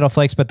was metal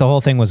flakes, but the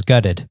whole thing was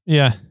gutted.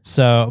 Yeah.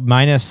 So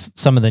minus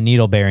some of the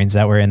needle bearings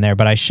that were in there,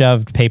 but I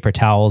shoved paper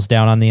towels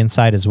down on the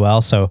inside as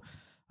well. So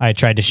I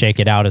tried to shake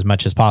it out as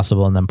much as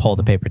possible and then pull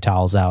the paper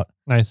towels out.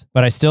 Nice.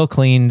 But I still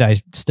cleaned. I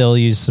still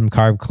used some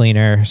carb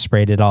cleaner,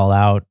 sprayed it all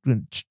out,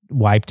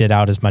 wiped it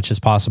out as much as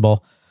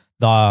possible.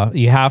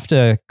 You have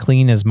to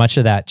clean as much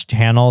of that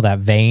channel, that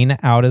vein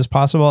out as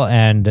possible.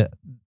 And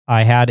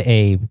I had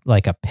a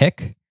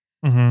pick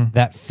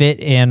that fit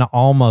in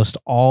almost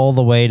all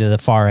the way to the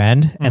far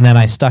end. And then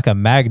I stuck a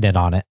magnet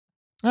on it.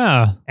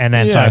 Ah, and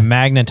then so I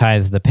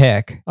magnetized the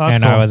pick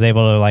and cool. I was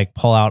able to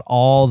pull out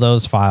all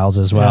those files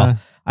as well. Yeah.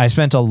 I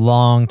spent a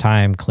long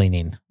time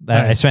cleaning.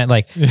 Nice. I spent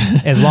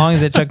as long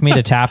as it took me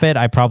to tap it,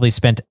 I probably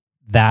spent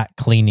that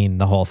cleaning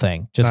the whole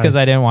thing just because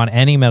I didn't want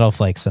any metal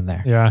flakes in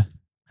there. Yeah.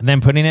 And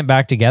then putting it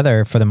back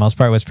together for the most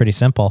part was pretty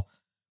simple.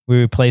 We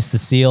replaced the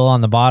seal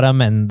on the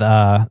bottom and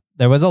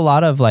there was a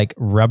lot of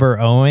rubber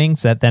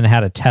O-rings that then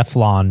had a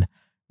Teflon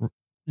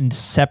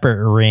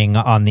separate ring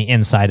on the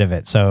inside of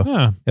it.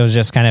 So it was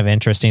just kind of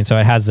interesting. So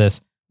it has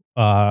this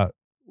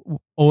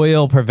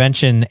oil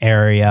prevention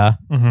area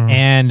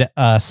and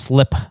a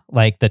slip,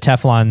 the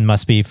Teflon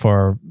must be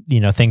for,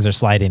 things are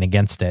sliding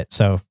against it.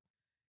 So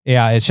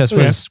yeah, it just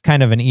was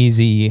kind of an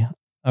easy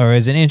or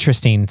is an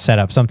interesting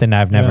setup, something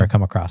I've never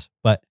come across.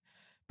 But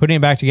putting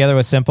it back together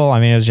was simple. I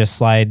mean, it was just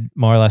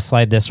more or less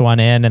slide this one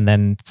in and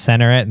then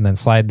center it and then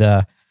slide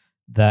the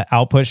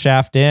output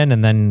shaft in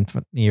and then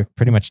you're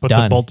pretty much done.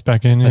 Put the bolts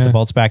back in. Put the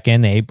bolts back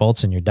in, the 8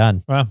 bolts and you're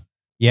done. Wow.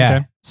 Yeah.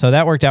 Okay. So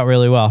that worked out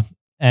really well.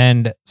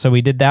 And so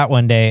we did that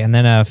one day. And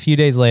then a few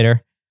days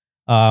later,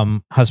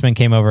 husband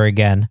came over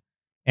again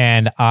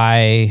and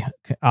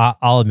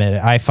I'll admit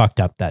it, I fucked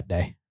up that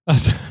day.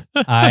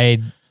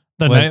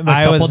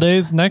 Couple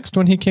days next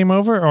when he came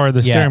over or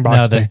the steering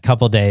box day? The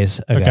couple days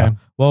ago. Okay.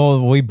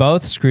 Well, we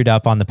both screwed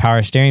up on the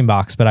power steering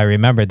box, but I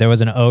remembered there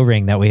was an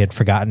O-ring that we had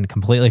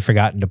completely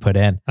forgotten to put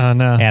in. Oh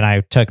no. And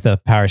I took the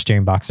power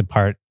steering box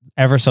apart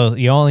ever so.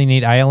 I only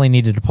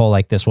needed to pull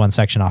this one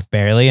section off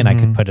barely and I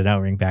could put an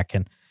O-ring back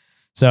in.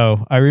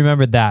 So I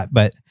remembered that.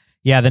 But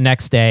yeah, the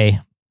next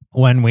day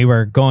when we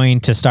were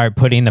going to start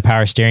putting the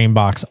power steering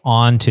box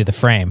onto the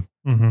frame,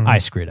 I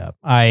screwed up.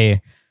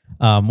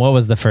 What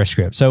was the first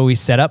screw up? So we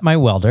set up my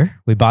welder.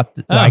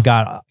 I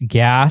got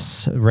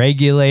gas,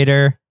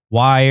 regulator,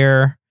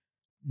 wire,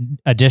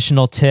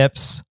 additional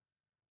tips.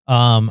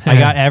 I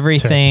got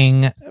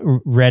everything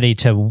ready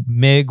to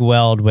MIG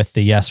weld with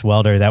the Yes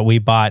welder that we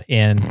bought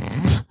in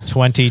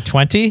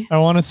 2020. I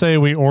want to say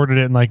we ordered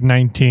it in like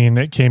 19.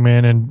 It came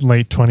in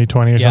late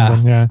 2020 or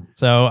something. Yeah.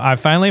 So I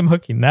finally am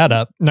hooking that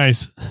up.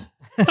 Nice.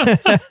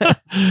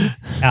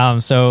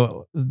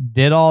 So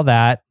did all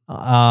that,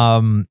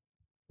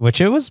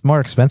 which it was more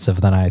expensive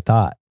than I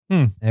thought.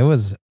 It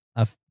was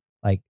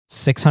like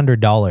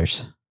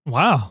 $600.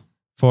 Wow.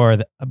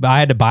 I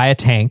had to buy a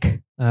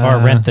tank or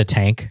rent the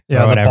tank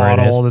or whatever the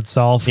bottle it is.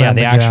 Itself. Yeah,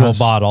 the actual gas.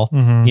 bottle.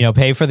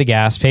 Pay for the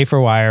gas, pay for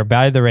wire,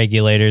 buy the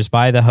regulators,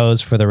 buy the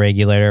hose for the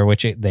regulator,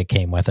 which they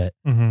came with it.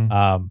 And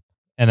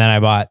then I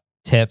bought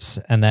tips,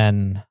 and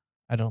then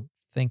I don't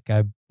think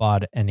I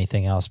bought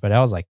anything else, but I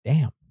was like,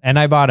 damn. And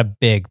I bought a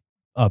big,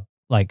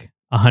 like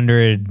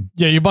 100.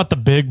 Yeah, you bought the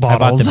big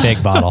bottle. I bought the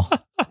big bottle.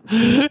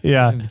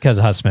 Yeah. Because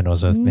husband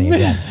was with me.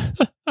 Yeah.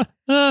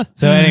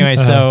 So anyway,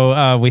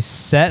 we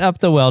set up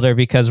the welder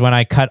because when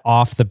I cut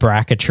off the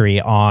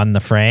bracketry on the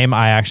frame,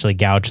 I actually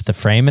gouged the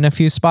frame in a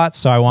few spots.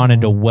 So I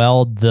wanted to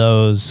weld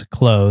those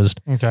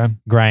closed,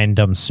 grind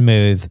them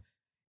smooth.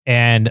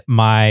 And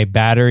my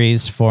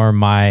batteries for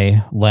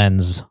my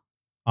lens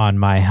on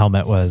my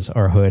helmet was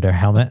hood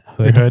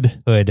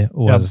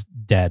was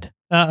dead.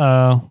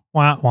 Uh-oh.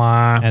 Wah,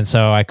 wah. And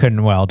so I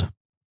couldn't weld.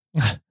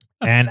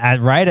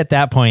 And right at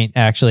that point,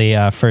 actually,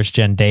 first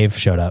gen Dave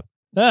showed up.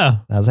 Yeah.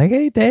 I was like,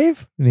 hey,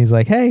 Dave. And he's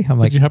like, hey. I'm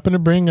like, did you happen to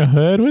bring a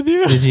hood with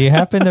you? Did you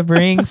happen to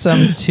bring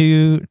some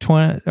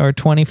 220 or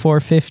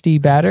 2450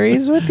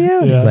 batteries with you?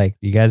 And he's like,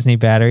 you guys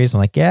need batteries? I'm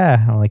like,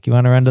 yeah. I'm like, you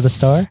want to run to the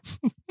store?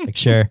 Like,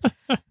 sure.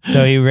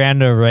 So he ran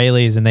to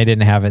Rayleigh's and they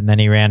didn't have it. And then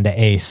he ran to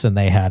Ace and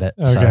they had it.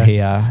 Okay. So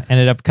he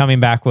ended up coming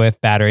back with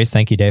batteries.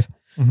 Thank you, Dave.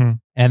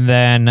 And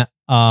then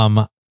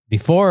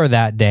before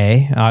that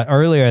day,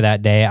 earlier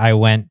that day, I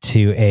went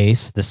to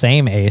Ace, the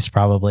same Ace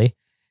probably,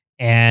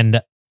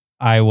 and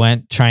I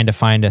went trying to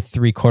find a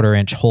 3/4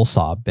 inch hole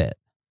saw bit.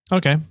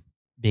 Okay.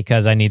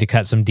 Because I need to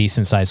cut some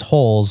decent sized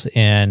holes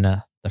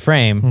in the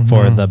frame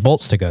for the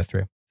bolts to go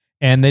through.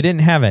 And they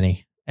didn't have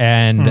any.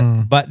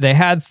 And but they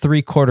had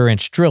 3/4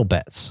 inch drill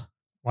bits.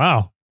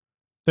 Wow.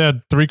 They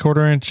had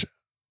 3/4 inch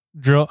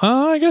drill.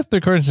 Oh, I guess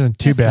 3/4 inch isn't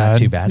too bad. Not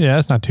too bad. Yeah,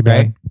 it's not too bad.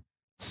 Right?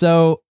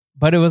 So,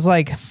 but it was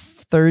like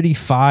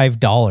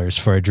 $35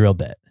 for a drill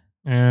bit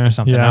or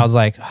something. I was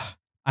like,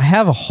 I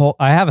have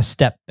a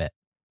step bit.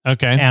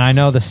 Okay. And I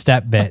know the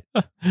step bit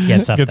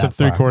gets up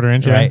 3/4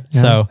 inch, right? Yeah.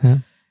 So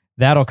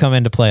that'll come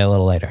into play a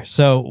little later.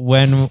 So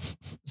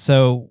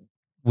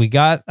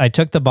I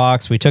took the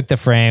box, we took the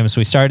frames,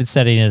 we started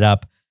setting it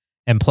up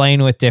and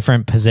playing with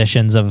different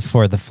positions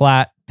for the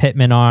flat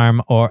pitman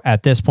arm, or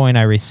at this point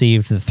I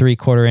received the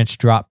 3/4 inch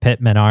drop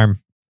pitman arm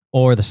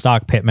or the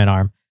stock pitman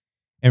arm.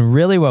 And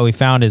really what we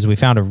found is we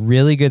found a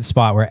really good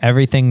spot where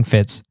everything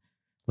fits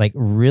like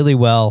really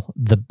well.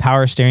 The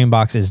power steering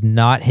box is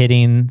not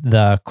hitting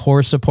the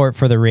core support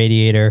for the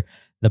radiator,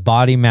 the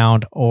body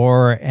mount,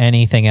 or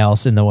anything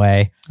else in the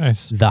way.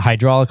 Nice. The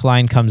hydraulic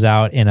line comes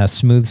out in a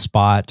smooth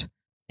spot,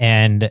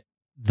 and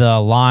the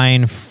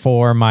line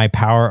for my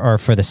power or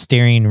for the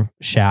steering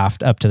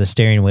shaft up to the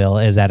steering wheel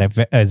is at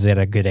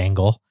a good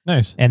angle.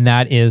 Nice. And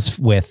that is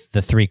with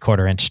the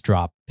 3/4 inch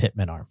drop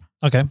pitman arm.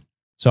 Okay.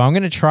 So I'm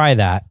going to try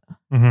that.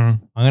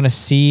 I'm going to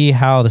see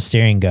how the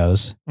steering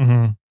goes.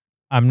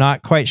 I'm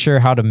not quite sure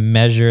how to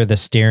measure the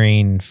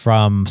steering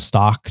from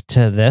stock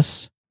to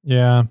this.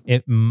 Yeah.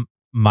 It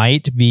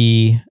might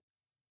be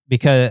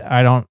because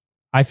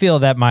I feel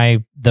that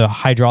the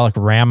hydraulic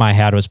ram I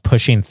had was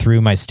pushing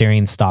through my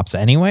steering stops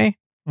anyway.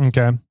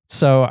 Okay.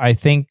 So I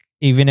think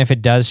even if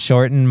it does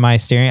shorten my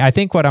steering, I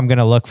think what I'm going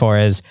to look for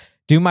is,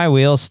 do my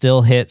wheels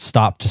still hit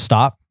stop to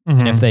stop?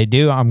 And if they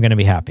do, I'm going to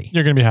be happy.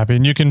 You're going to be happy.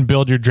 And you can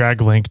build your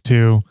drag link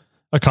to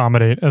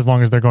accommodate as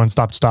long as they're going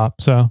stop to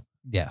stop. So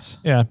yes.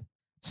 Yeah.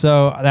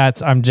 So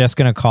I'm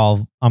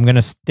going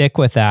to stick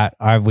with that.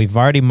 We've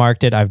already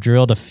marked it. I've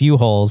drilled a few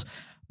holes,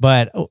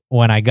 but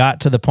when I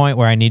got to the point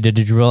where I needed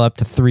to drill up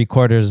to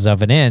 3/4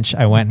 of an inch,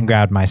 I went and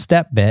grabbed my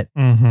step bit,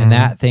 and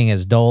that thing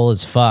is dull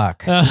as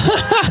fuck. So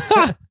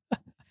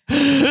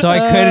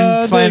I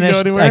couldn't finish.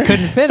 I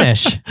couldn't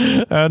finish.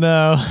 Oh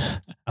no.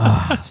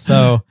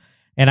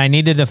 And I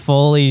needed to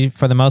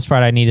for the most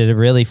part, I needed to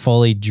really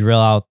fully drill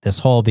out this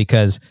hole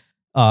because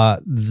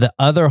the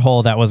other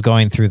hole that was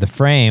going through the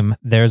frame,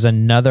 there's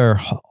another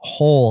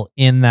hole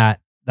in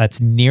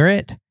that's near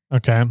it.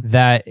 Okay.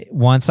 That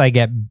once I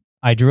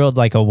drilled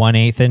like a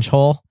 1/8 inch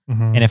hole.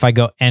 And if I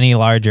go any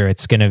larger,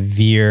 it's going to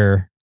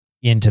veer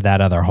into that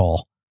other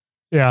hole.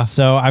 Yeah.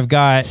 So I've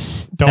got,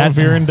 don't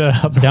veer into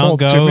other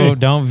holes.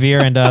 Don't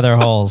veer into other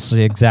holes.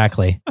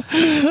 Exactly.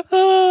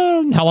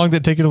 How long did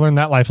it take you to learn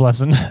that life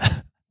lesson?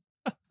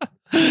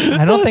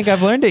 I don't think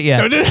I've learned it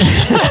yet.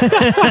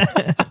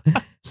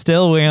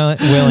 Still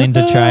willing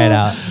to try it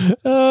out.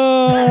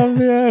 Oh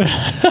man.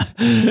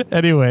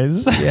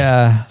 Anyways.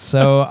 Yeah.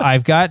 So I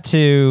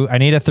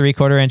need a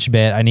 3/4 inch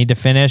bit. I need to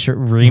finish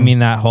reaming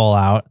that hole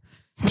out.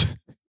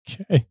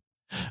 Okay.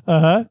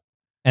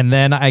 And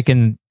then I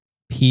can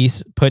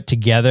put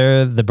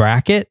together the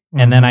bracket,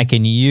 and then I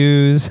can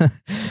use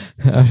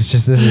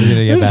This is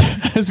gonna get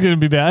bad. It's gonna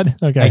be bad.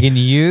 Okay. I can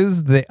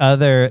use the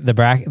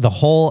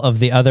hole of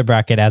the other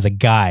bracket as a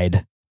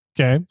guide.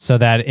 Okay. So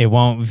that it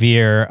won't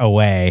veer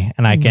away,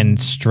 and I can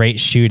straight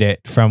shoot it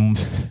from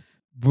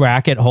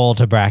bracket hole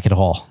to bracket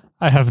hole.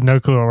 I have no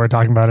clue what we're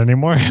talking about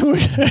anymore.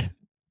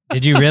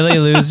 Did you really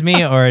lose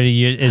me, or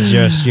is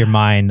just your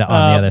mind on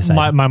the other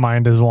side? My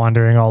mind is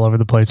wandering all over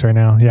the place right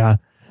now. Yeah.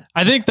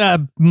 I think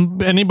that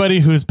anybody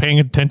who's paying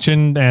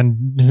attention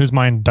and whose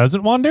mind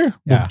doesn't wander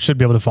should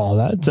be able to follow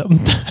that. So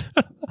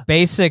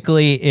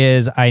basically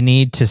is I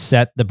need to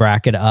set the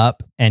bracket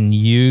up and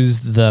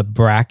use the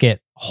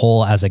bracket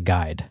hole as a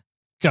guide.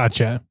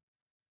 Gotcha.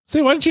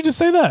 See, why didn't you just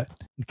say that?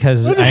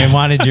 Because I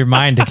wanted your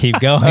mind to keep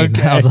going.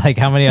 Okay. I was like,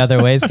 how many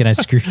other ways can I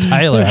screw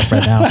Tyler up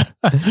right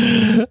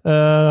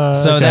now?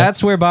 So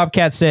that's where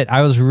Bobcat sit.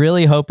 I was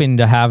really hoping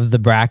to have the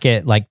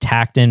bracket like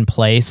tacked in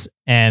place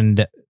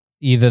and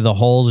either the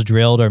holes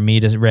drilled or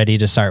me ready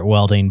to start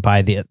welding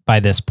by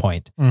this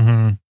point.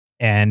 Mm-hmm.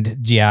 And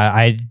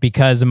yeah,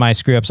 because of my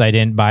screw ups, I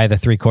didn't buy the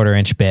 3/4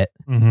 inch bit.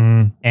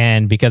 Mm-hmm.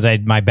 And because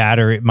my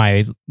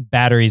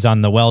batteries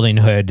on the welding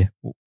hood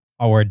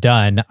were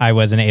done, I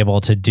wasn't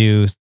able to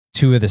do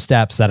 2 of the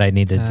steps that I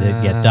needed to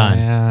get done.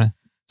 Yeah.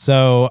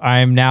 So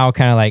I'm now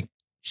kind of like,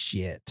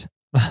 shit,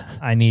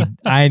 I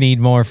need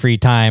more free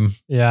time.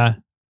 Yeah.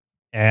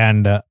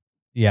 And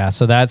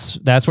so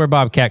that's where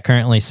Bobcat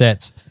currently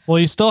sits. Well,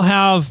 you still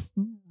have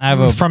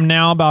from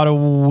now about a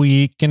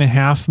week and a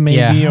half, maybe.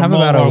 Yeah, I have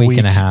about a week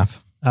and a half.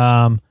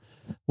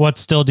 What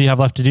still do you have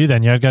left to do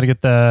then? You've got to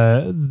get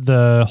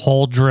the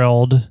hole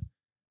drilled,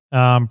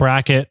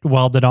 bracket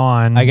welded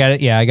on. I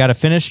got to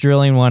finish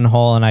drilling one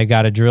hole, and I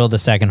got to drill the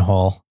second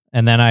hole,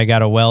 and then I got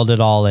to weld it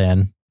all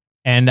in.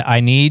 And I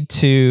need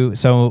to,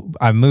 so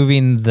I'm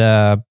moving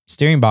the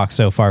steering box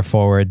so far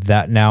forward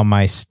that now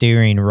my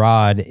steering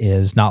rod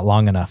is not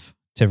long enough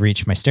to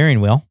reach my steering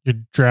wheel.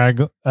 You drag,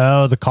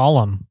 the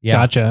column. Yeah.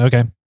 Gotcha.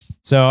 Okay.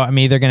 So I'm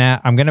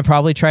going to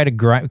probably try to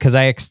grind, because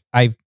I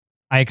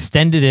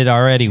extended it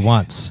already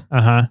once.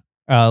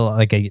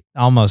 Like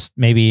almost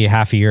maybe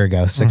half a year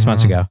ago, 6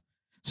 months ago.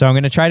 So I'm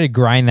going to try to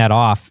grind that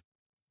off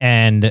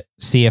and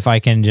see if I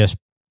can just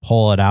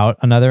pull it out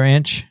another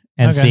inch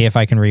and see if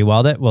I can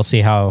re-weld it. We'll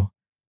see how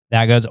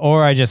that goes.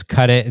 Or I just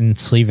cut it and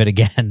sleeve it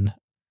again.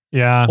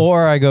 Yeah.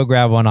 Or I go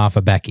grab one off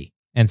of Becky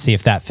and see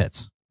if that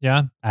fits.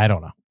 Yeah. I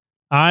don't know.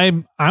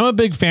 I'm a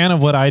big fan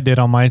of what I did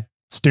on my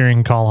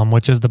steering column,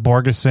 which is the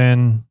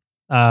Borgeson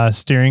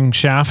steering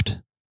shaft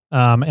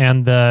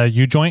and the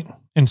U-joint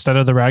instead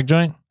of the rag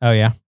joint. Oh,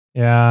 yeah.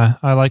 Yeah,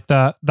 I like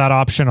that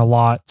option a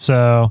lot.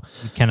 So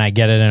can I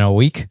get it in a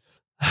week?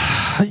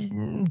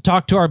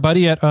 Talk to our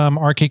buddy at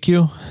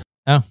RKQ.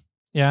 Oh.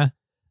 Yeah.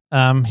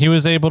 He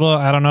was able to,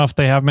 I don't know if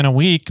they have them in a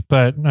week,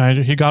 but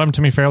he got them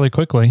to me fairly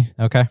quickly.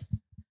 Okay.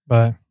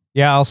 But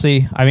yeah, I'll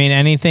see. I mean,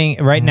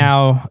 anything right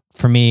now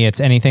for me,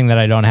 it's anything that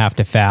I don't have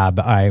to fab.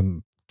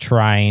 I'm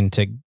trying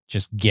to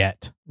just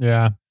get.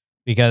 Yeah.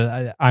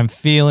 Because I'm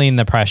feeling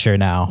the pressure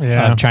now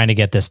of trying to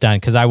get this done.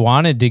 Because I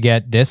wanted to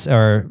get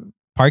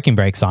parking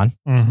brakes on.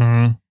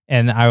 Mm-hmm.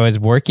 And I was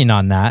working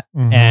on that.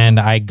 Mm-hmm. And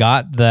I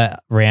got the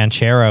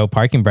Ranchero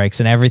parking brakes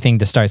and everything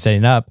to start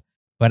setting up.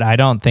 But I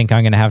don't think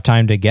I'm going to have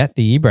time to get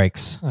the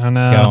e-brakes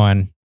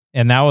going.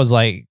 And that was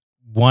like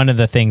one of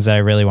the things I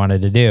really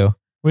wanted to do.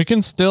 We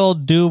can still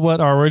do what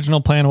our original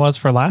plan was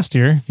for last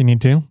year if you need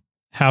to.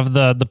 Have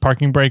the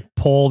parking brake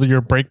pull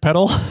your brake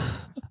pedal.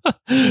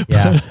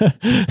 Yeah.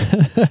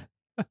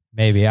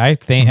 Maybe. I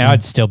think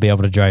I'd still be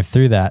able to drive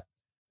through that.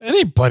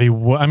 Anybody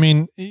would. I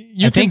mean,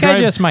 I think I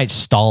just might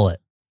stall it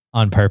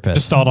on purpose.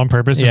 Just stall it on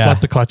purpose. Just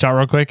let the clutch out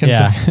real quick.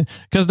 And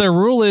because their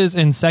rule is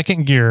in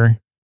second gear,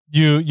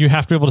 you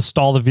have to be able to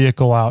stall the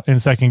vehicle out in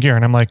second gear.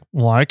 And I'm like,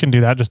 well, I can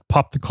do that. Just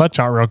pop the clutch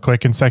out real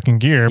quick in second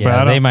gear. Yeah,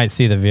 but they might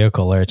see the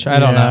vehicle lurch. I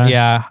don't know.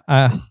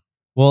 Yeah.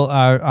 Well,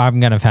 I'm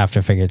going to have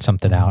to figure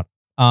something out.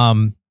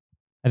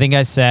 I think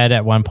I said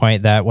at one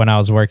point that when I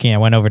was working, I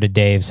went over to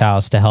Dave's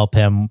house to help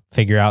him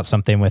figure out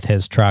something with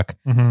his truck.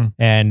 Mm-hmm.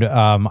 And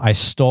I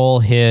stole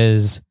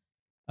his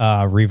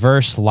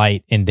reverse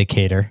light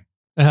indicator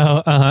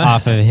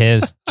off of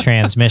his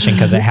transmission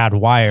because it had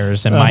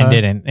wires and mine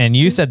didn't. And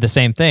you said the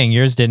same thing.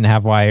 Yours didn't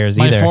have wires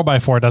either. My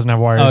 4x4 doesn't have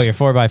wires. Oh, your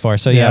 4x4.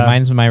 So yeah,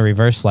 mine's my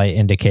reverse light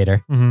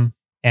indicator. Mm-hmm.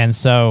 And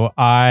so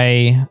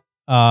I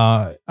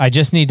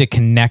just need to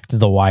connect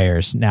the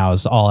wires now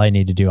is all I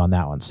need to do on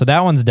that one. So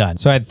that one's done.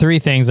 So I had 3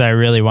 things I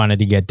really wanted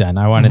to get done.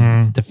 I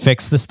wanted to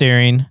fix the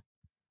steering.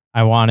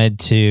 I wanted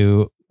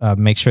to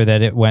make sure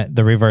that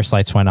the reverse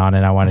lights went on,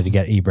 and I wanted to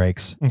get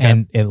e-brakes. Okay.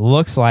 And it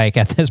looks like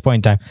at this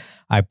point in time,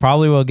 I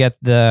probably will get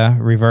the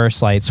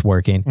reverse lights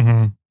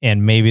working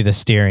and maybe the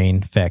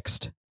steering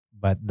fixed,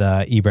 but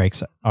the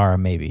e-brakes are a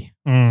maybe.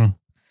 All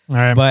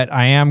right. But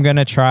I am going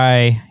to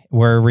try.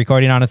 We're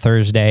recording on a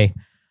Thursday.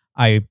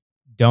 I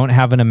don't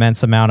have an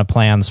immense amount of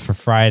plans for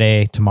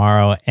Friday,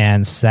 tomorrow,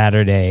 and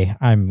Saturday.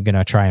 I'm going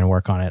to try and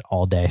work on it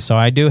all day. So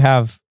I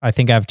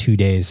think I have 2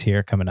 days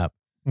here coming up.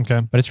 Okay.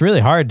 But it's really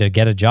hard to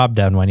get a job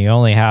done when you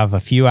only have a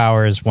few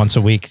hours once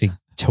a week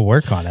to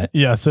work on it.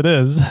 Yes, it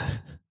is.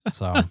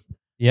 So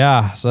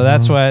Yeah. So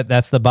that's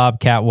that's the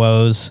Bobcat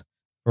woes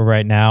for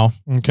right now.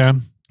 Okay.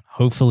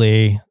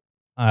 Hopefully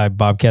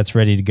Bobcat's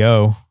ready to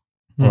go,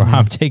 or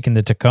I'm taking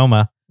the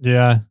Tacoma.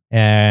 Yeah.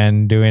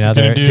 And doing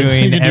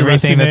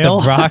everything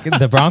that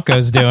the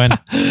Broncos doing.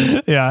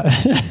 Yeah.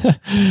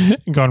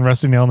 Going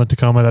Rusty Nail in the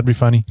Tacoma. That'd be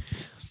funny.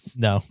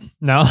 No.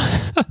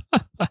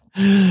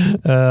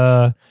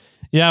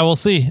 Yeah, we'll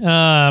see.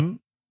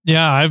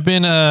 Yeah, I've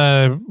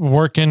been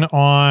working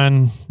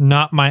on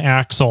not my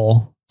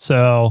axle.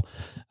 So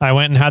I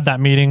went and had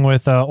that meeting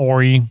with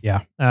Ori.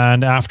 Yeah.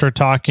 And after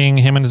talking,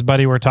 him and his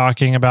buddy were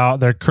talking about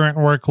their current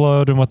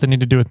workload and what they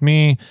need to do with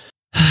me.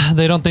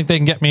 They don't think they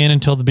can get me in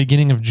until the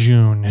beginning of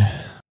June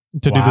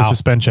to do the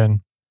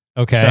suspension.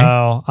 Okay.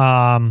 So,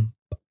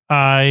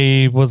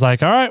 I was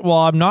like, all right, well,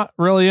 I'm not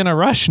really in a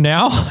rush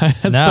now.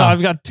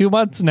 I've got 2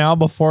 months now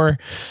before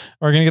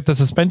we're going to get the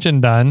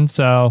suspension done.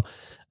 So,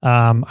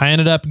 I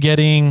ended up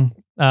getting,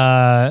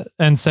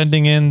 and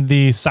sending in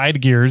the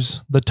side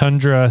gears, the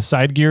Tundra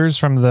side gears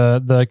from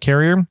the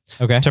carrier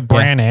to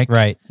Brannick. Yeah,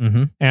 right.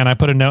 Mm-hmm. And I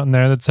put a note in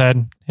there that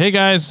said, hey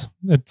guys,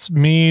 it's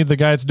me, the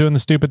guy that's doing the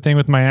stupid thing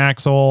with my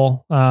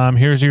axle.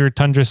 Here's your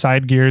Tundra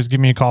side gears.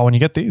 Give me a call when you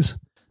get these.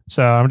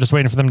 So I'm just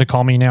waiting for them to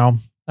call me now,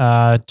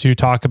 to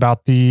talk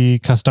about the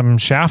custom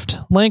shaft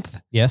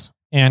length. Yes.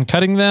 And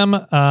cutting them.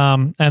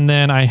 And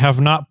then I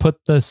have not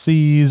put the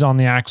C's on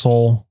the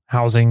axle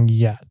housing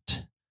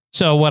yet.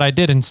 So what I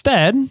did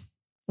instead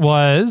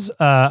was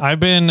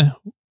I've been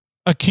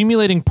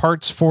accumulating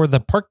parts for the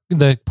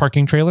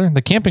parking trailer,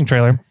 the camping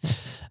trailer,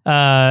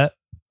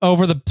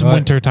 over the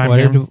winter time.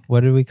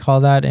 What did we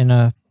call that in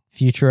a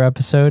future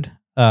episode?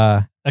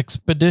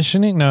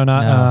 Expeditioning?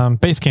 No.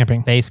 Base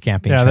camping. Base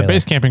camping. Yeah, trailer. the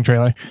base camping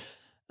trailer.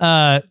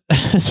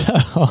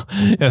 So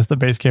yes, the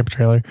base camp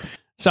trailer.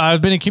 So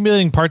I've been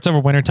accumulating parts over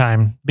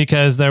wintertime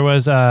because there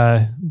was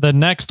the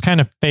next kind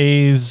of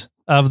phase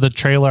of the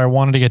trailer I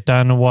wanted to get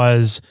done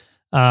was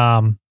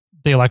the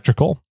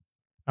electrical.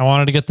 I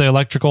wanted to get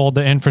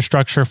the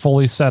infrastructure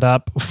fully set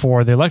up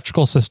for the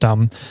electrical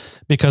system,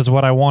 because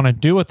what I want to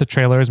do with the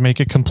trailer is make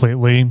it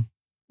completely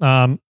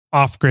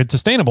off-grid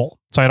sustainable.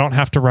 So I don't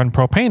have to run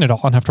propane at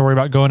all and have to worry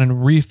about going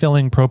and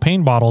refilling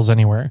propane bottles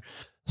anywhere.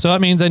 So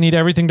that means I need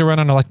everything to run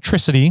on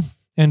electricity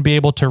and be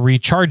able to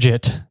recharge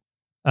it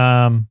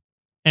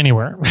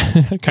anywhere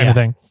kind of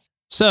thing.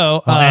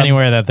 So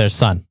anywhere that there's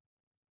sun.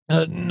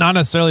 Not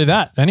necessarily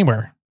that,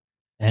 anywhere.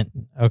 And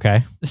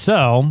okay.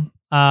 So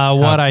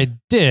what I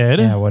did.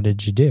 Yeah, what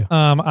did you do?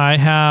 I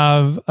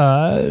have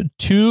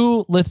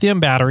 2 lithium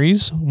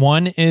batteries.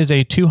 One is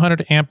a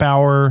 200 amp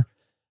hour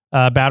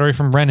battery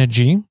from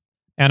Renogy,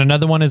 and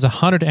another one is a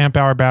 100 amp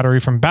hour battery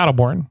from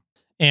Battleborn.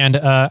 And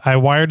I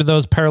wired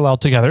those parallel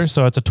together,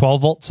 so it's a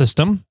 12 volt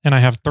system, and I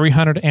have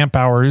 300 amp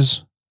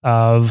hours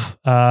of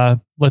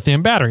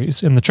lithium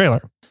batteries in the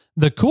trailer.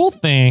 The cool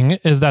thing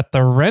is that the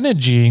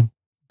Renogy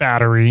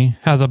battery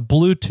has a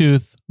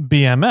Bluetooth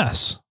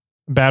BMS,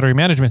 battery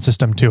management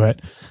system, to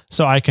it.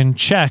 So I can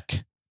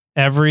check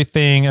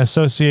everything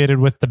associated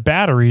with the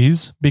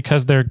batteries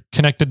because they're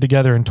connected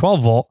together in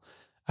 12 volt.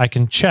 I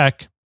can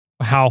check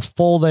how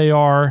full they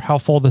are, how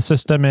full the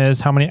system is,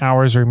 how many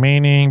hours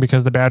remaining,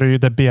 because the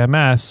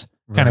BMS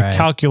kind of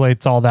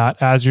calculates all that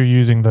as you're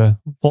using the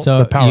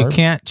power. You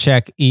can't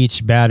check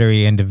each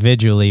battery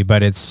individually,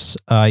 but it's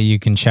you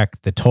can check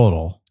the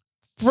total.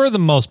 For the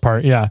most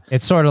part, yeah.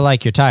 It's sort of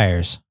like your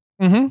tires,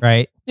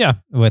 right? Yeah.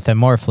 With a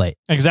Morphlate.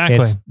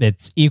 Exactly.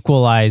 It's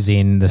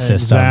equalizing the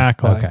system.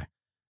 Exactly. Okay.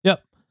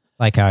 Yep.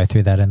 Like how I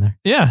threw that in there.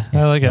 Yeah,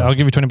 I like it. I'll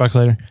give you $20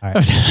 later. All right.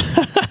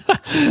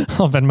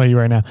 I'll Venmo you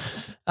right now.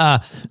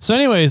 So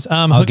anyways,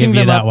 I'll give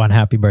you that one.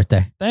 Happy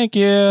birthday. Thank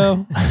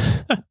you.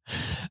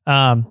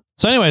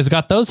 So anyways,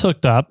 got those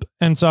hooked up.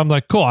 And so I'm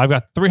like, cool, I've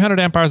got 300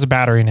 amp hours of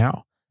battery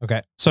now.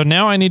 Okay. So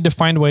now I need to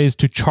find ways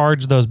to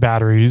charge those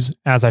batteries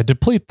as I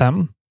deplete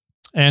them.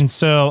 And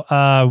so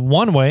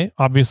one way,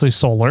 obviously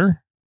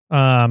solar.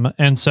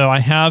 And so I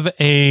have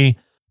a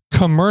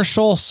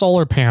commercial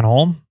solar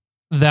panel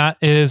that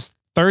is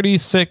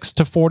 36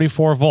 to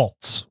 44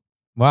 volts.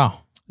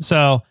 Wow.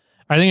 So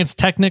I think it's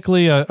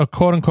technically a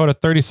quote unquote a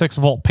 36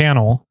 volt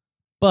panel,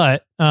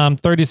 but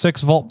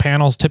 36 volt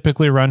panels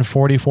typically run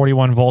 40,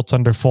 41 volts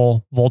under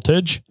full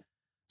voltage.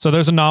 So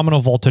there's a nominal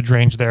voltage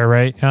range there,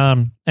 right?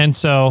 And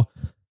so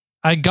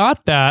I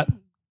got that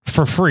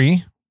for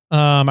free.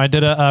 I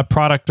did a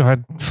product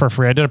for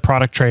free. I did a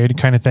product trade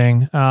kind of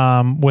thing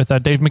with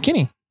Dave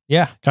McKinney.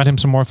 Yeah. Got him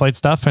some Morphlate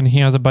stuff, and he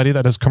has a buddy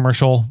that does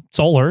commercial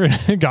solar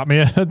and got me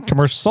a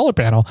commercial solar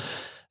panel.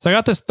 So I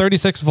got this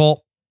 36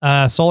 volt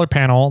solar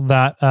panel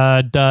that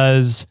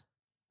does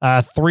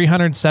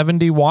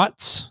 370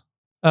 watts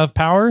of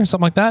power,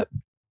 something like that.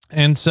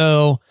 And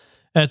so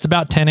it's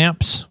about 10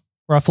 amps,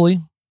 roughly,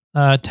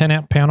 10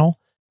 amp panel.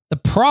 The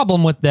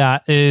problem with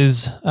that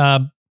is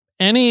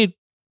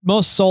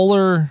most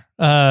solar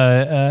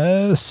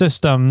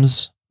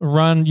systems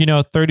run,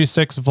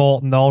 36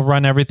 volt, and they'll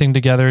run everything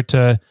together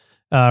to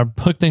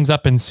hook things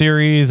up in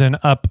series and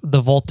up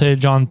the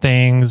voltage on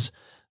things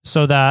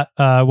so that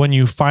when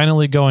you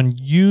finally go and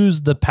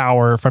use the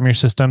power from your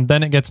system,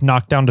 then it gets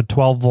knocked down to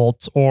 12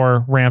 volts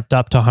or ramped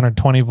up to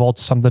 120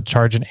 volts, something to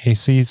charge an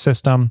AC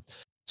system.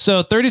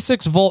 So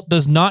 36 volt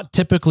does not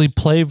typically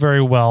play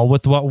very well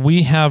with what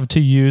we have to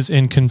use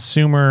in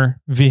consumer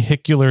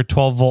vehicular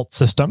 12 volt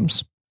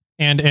systems.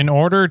 And in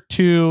order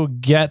to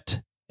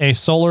get a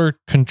solar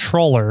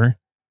controller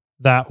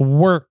that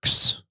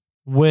works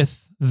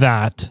with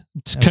that,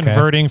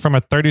 converting from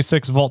a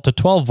 36 volt to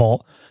 12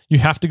 volt, you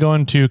have to go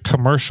into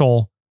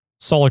commercial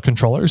solar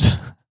controllers.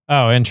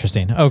 Oh,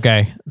 interesting.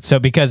 Okay. So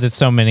because it's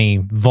so many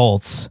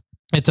volts,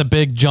 it's a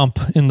big jump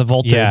in the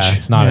voltage. Yeah,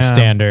 it's not a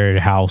standard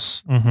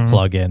house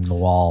plug in the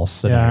wall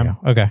scenario.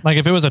 Yeah. Okay. Like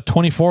if it was a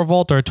 24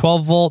 volt or a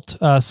 12 volt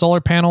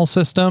solar panel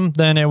system,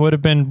 then it would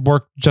have been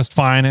worked just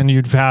fine. And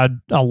you'd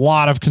had a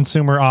lot of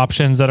consumer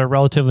options that are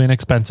relatively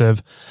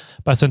inexpensive.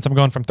 But since I'm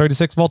going from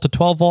 36 volt to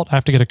 12 volt, I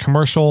have to get a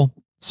commercial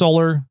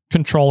solar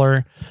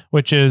controller,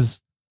 which is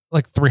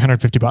like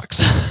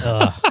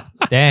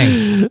 $350.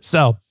 Dang.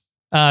 So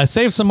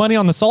save some money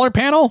on the solar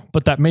panel,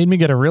 but that made me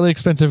get a really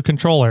expensive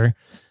controller.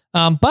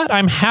 But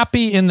I'm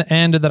happy in the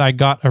end that I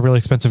got a really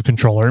expensive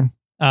controller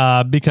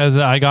because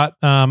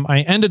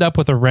I ended up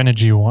with a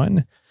Renogy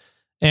one.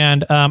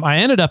 And I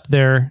ended up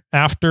there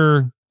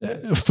after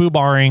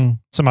foobarring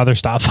some other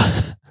stuff.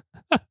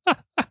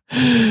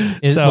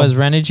 Was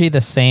Renogy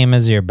the same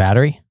as your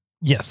battery?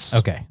 Yes.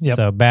 Okay. Yep.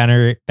 So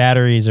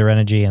batteries are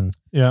Renogy and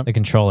the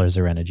controllers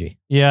are Renogy.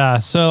 Yeah.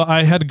 So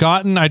I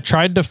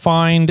tried to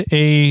find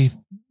an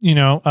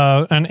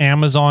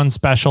Amazon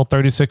special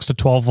 36 to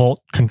 12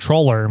 volt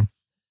controller.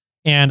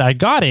 And I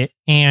got it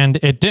and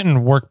it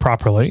didn't work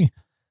properly.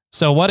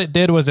 So what it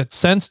did was it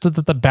sensed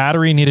that the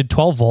battery needed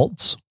 12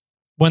 volts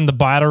when the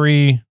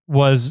battery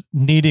was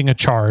needing a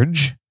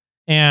charge.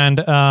 And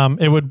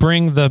it would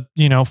bring the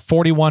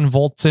 41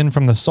 volts in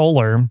from the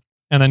solar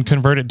and then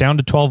convert it down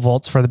to 12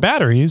 volts for the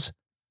batteries.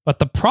 But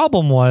the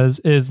problem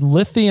is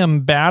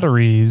lithium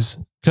batteries,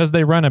 because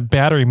they run a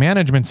battery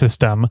management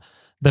system,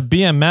 the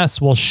BMS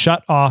will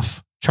shut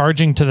off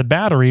charging to the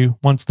battery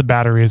once the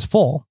battery is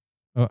full.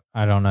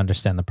 I don't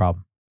understand the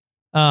problem.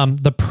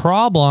 The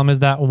problem is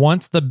that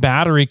once the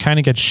battery kind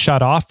of gets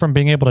shut off from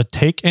being able to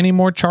take any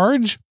more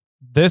charge,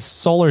 this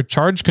solar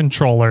charge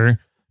controller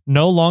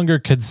no longer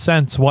could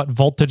sense what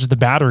voltage the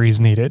batteries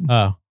needed.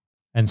 Oh,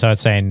 and so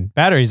it's saying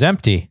battery's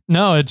empty.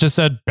 No, it just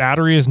said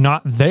battery is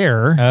not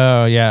there.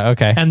 Oh, yeah.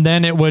 Okay. And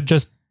then it would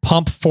just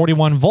pump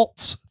 41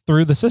 volts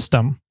through the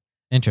system.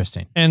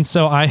 Interesting. And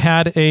so I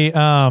had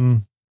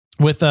the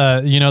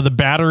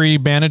battery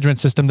management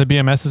system, the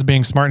BMS is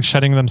being smart and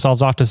shutting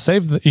themselves off to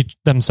save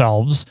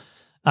themselves.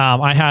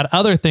 I had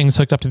other things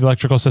hooked up to the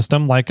electrical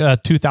system, like a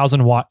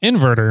 2000 watt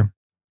inverter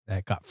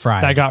that got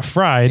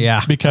fried.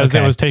 Yeah, because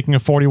it was taking a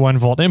 41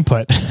 volt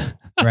input.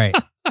 Right.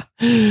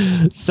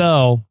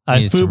 So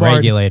I foobarred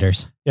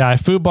regulators. Yeah, I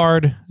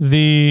foobarred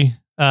the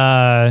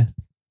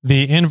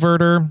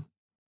inverter,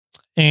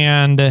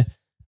 and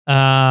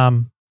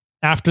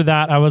after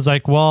that, I was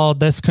like, well,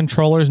 this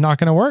controller is not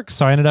going to work.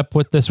 So I ended up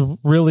with this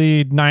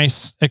really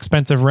nice,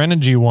 expensive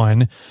Renogy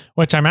one,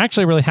 which I'm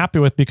actually really happy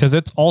with because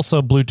it's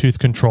also Bluetooth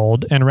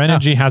controlled, and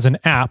Renogy has an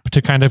app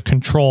to kind of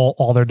control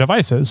all their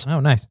devices.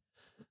 Oh, nice.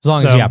 As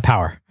long as you have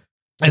power.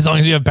 As long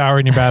as you have power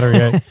in your battery,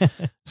 right?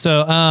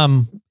 So,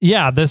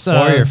 this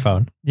or your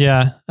phone.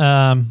 Yeah.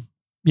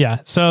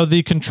 So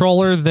the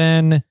controller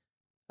then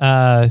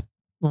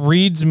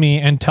reads me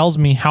and tells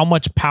me how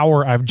much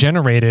power I've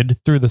generated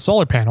through the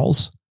solar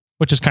panels,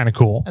 which is kind of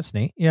cool. That's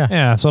neat. Yeah.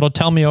 Yeah. So it'll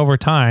tell me over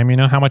time,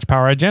 how much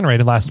power I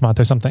generated last month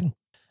or something.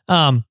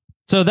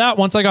 So that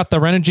once I got the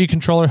Renogy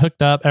controller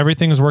hooked up,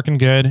 everything's working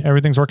good.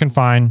 Everything's working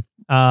fine.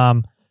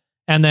 And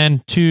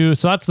then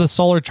so that's the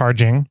solar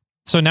charging.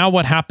 So now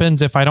what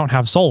happens if I don't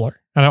have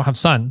solar? I don't have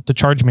sun to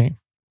charge me.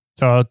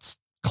 So it's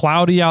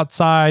cloudy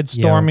outside,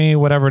 stormy,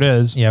 whatever it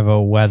is. You have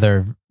a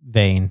weather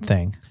vane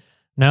thing.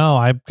 No,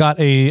 I've got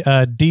a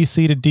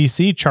DC to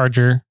DC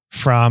charger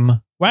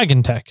from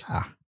Wagon Tech.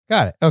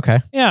 Got it. Okay.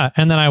 Yeah.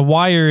 And then I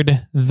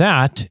wired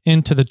that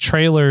into the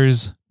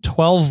trailer's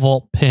 12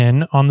 volt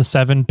pin on the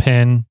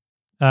 7-pin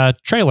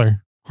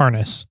trailer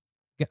harness.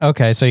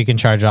 Okay. So you can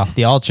charge off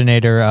the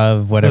alternator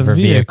of whatever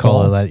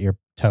vehicle that you're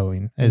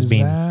towing is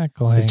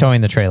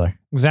towing the trailer.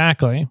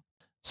 Exactly.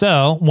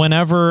 So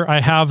whenever I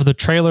have the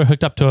trailer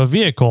hooked up to a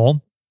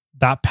vehicle,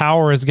 that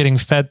power is getting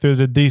fed through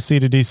the DC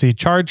to DC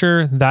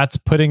charger. That's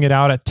putting it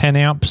out at 10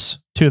 amps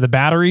to the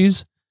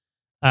batteries.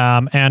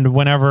 And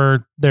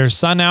whenever there's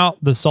sun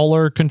out, the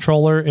solar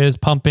controller is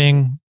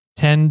pumping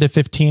 10 to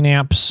 15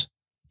 amps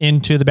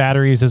into the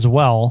batteries as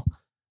well.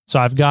 So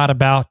I've got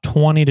about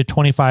 20 to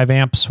 25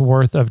 amps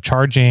worth of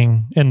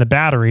charging in the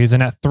batteries.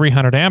 And at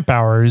 300 amp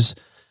hours,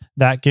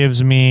 that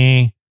gives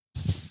me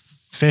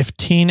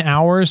 15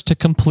 hours to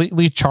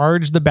completely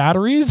charge the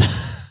batteries.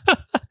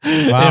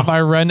 Wow. If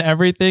I run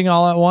everything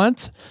all at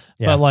once.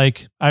 Yeah.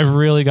 But I've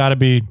really got to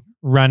be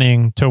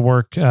running to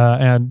work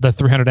and the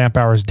 300 amp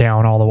hours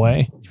down all the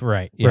way.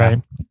 Right. Yeah.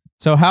 Right.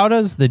 So how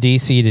does the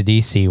DC to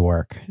DC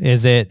work?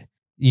 Is it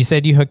you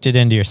said you hooked it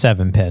into your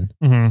 7-pin.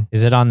 Mm-hmm.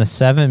 Is it on the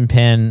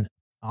 7-pin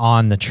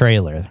on the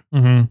trailer?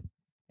 Mm-hmm.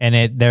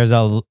 And there's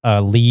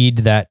a lead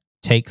that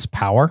takes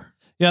power?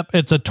 Yep.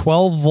 It's a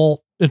 12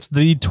 volt. It's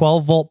the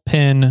 12 volt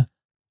pin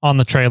on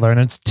the trailer. And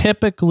it's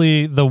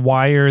typically the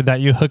wire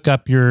that you hook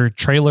up your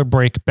trailer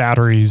brake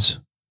batteries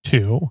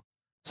to,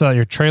 so that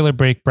your trailer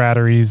brake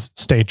batteries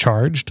stay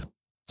charged.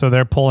 So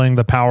they're pulling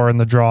the power and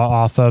the draw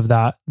off of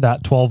that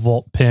 12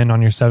 volt pin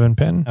on your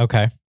 7-pin.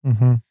 Okay.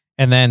 Mm-hmm.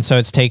 And then, so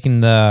it's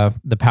taking the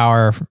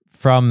power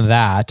from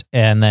that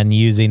and then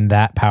using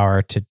that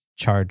power to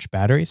charge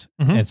batteries.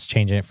 Mm-hmm. It's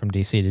changing it from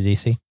DC to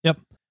DC. Yep.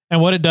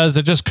 And what it does,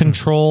 it just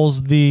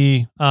controls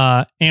the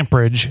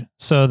amperage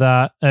so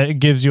that it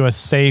gives you a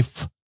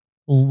safe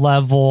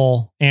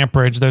level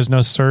amperage. There's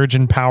no surge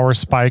in power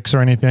spikes or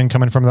anything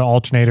coming from the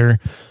alternator.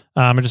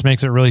 It just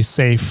makes it really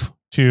safe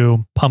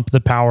to pump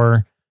the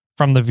power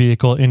from the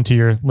vehicle into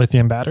your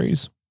lithium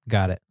batteries.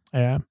 Got it.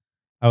 Yeah.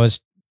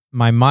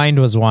 My mind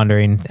was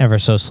wandering ever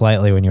so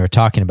slightly when you were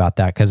talking about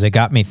that, because it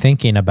got me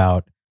thinking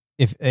about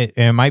if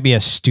it might be a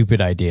stupid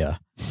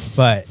idea,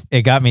 but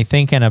it got me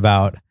thinking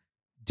about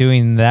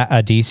doing that,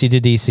 a DC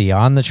to DC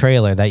on the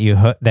trailer that you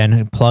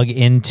then plug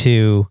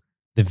into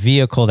the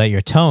vehicle that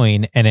you're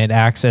towing, and it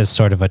acts as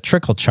sort of a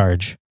trickle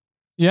charge.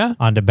 Yeah.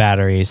 Onto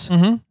batteries.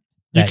 Mm-hmm.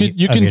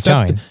 You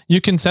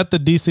can set the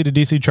DC to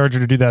DC charger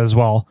to do that as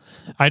well.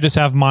 I just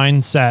have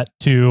mine set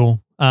to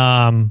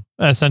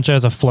essentially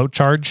as a float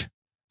charge.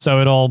 So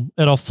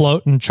it'll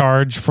float and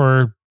charge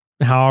for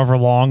however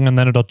long, and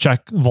then it'll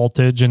check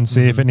voltage and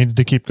see if it needs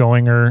to keep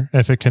going or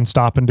if it can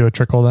stop and do a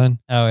trickle then.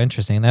 Oh,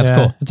 interesting. That's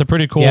cool. It's a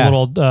pretty cool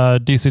little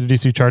DC to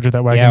DC charger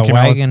that Wagon came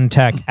Wagon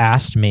Tech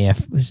asked me if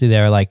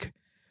they're like,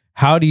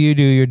 how do you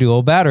do your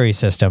dual battery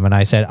system? And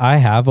I said, I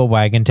have a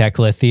Wagon Tech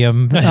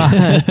lithium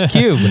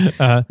cube.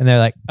 And they're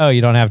like, oh, you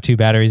don't have 2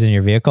 batteries in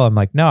your vehicle? I'm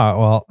like, no,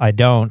 well, I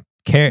don't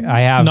care. I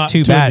have not 2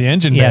 in the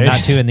engine bay. Yeah,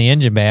 not 2 in the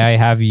engine bay. I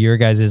have your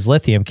guys'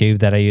 lithium cube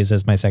that I use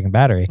as my second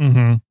battery.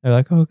 Mm-hmm. They're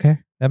like, oh, okay,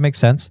 that makes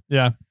sense.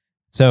 Yeah.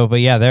 So, but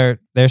yeah,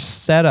 their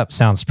setup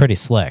sounds pretty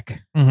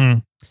slick. Mm-hmm.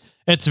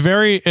 It's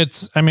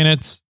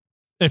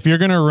if you're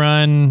going to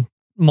run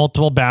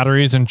multiple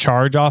batteries and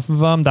charge off of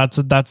them, that's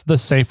the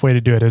safe way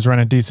to do it, is run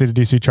a DC to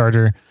DC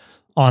charger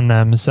on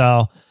them.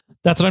 So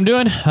that's what I'm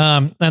doing.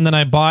 And then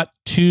I bought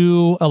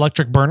 2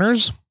 electric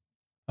burners.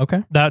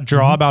 Okay. That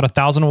draw about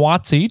 1,000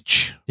 watts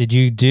each. Did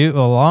you do,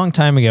 a long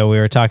time ago, we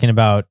were talking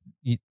about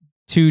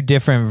 2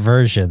 different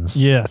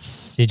versions.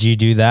 Yes. Did you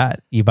do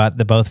that? You bought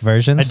both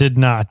versions? I did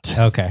not.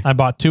 Okay. I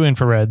bought 2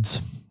 infrareds.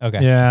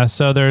 Okay. Yeah.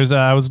 So there's,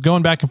 I was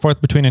going back and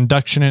forth between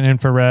induction and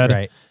infrared.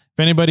 Right. If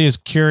anybody is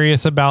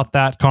curious about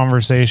that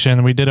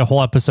conversation, we did a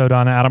whole episode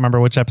on it. I don't remember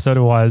which episode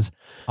it was.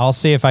 I'll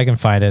see if I can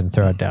find it and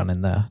throw it down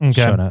in the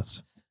show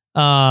notes.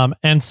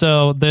 And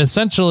so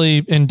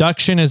essentially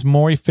induction is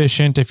more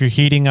efficient if you're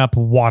heating up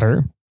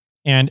water,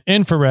 and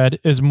infrared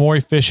is more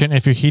efficient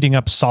if you're heating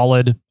up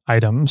solid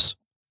items.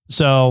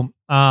 So,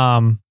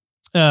 more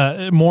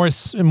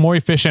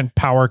efficient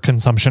power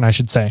consumption, I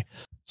should say.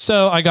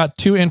 So I got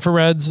 2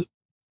 infrareds.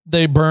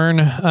 They burn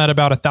at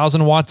about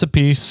 1,000 watts a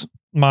piece.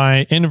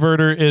 My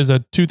inverter is a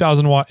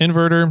 2,000 watt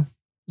inverter.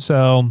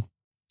 So,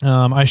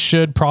 I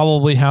should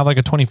probably have like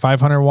a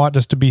 2,500 watt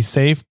just to be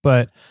safe,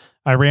 but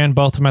I ran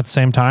both of them at the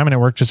same time and it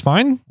worked just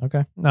fine.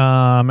 Okay.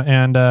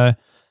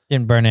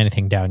 Didn't burn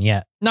anything down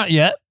yet. Not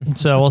yet.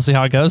 So we'll see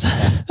how it goes.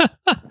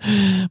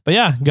 But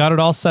yeah, got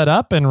it all set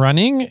up and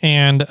running.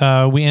 And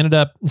we ended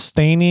up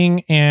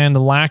staining and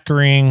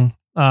lacquering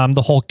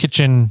the whole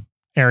kitchen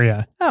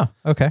area. Oh,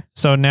 okay.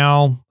 So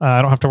now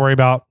I don't have to worry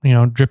about,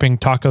 dripping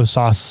taco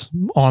sauce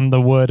on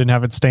the wood and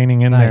have it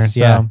staining in there.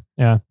 So,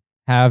 yeah.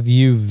 Have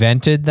you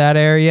vented that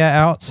area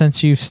out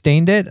since you've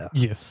stained it?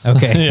 Yes.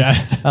 Okay. Yeah.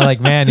 I'm like,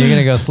 man, you're going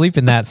to go sleep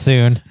in that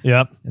soon.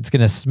 Yep. It's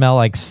going to smell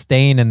like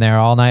stain in there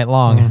all night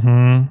long.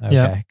 Mm-hmm. Okay,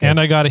 yeah. And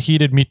I got a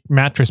heated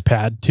mattress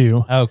pad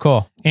too. Oh,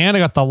 cool. And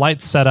I got the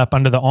lights set up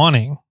under the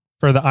awning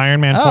for the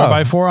Iron Man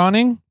 4x4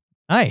 awning.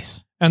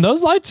 Nice. And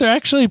those lights are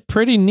actually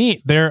pretty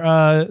neat.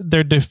 They're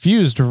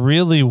diffused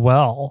really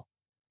well.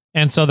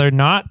 And so they're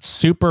not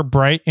super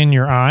bright in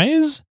your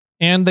eyes.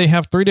 And they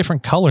have 3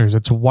 different colors.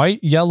 It's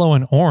white, yellow,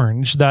 and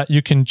orange that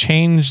you can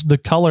change the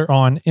color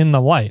on in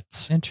the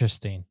lights.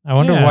 Interesting. I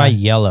wonder why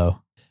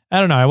yellow. I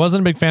don't know. I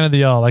wasn't a big fan of the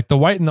yellow. Like the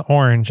white and the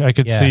orange, I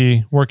could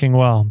see working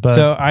well. But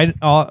so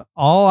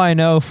all I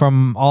know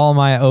from all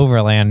my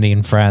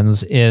overlanding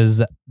friends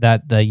is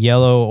that the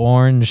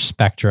yellow-orange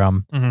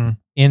spectrum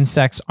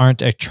insects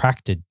aren't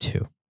attracted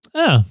to.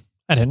 Oh,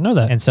 I didn't know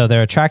that. And so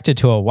they're attracted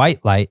to a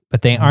white light,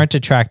 but they aren't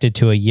attracted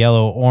to a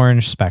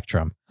yellow-orange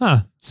spectrum.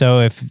 Huh.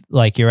 So if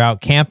like you're out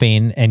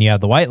camping and you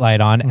have the white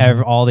light on,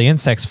 all the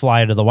insects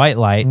fly to the white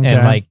light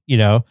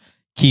and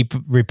keep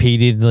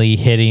repeatedly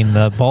hitting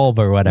the bulb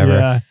or whatever.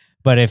 Yeah.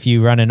 But if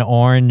you run an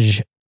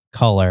orange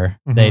color,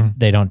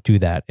 they don't do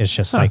that. It's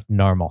just like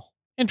normal.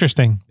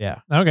 Interesting.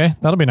 Yeah. Okay.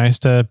 That'll be nice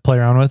to play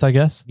around with, I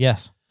guess.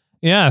 Yes.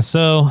 Yeah.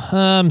 So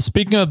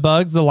speaking of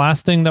bugs, the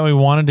last thing that we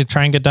wanted to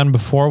try and get done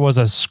before was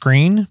a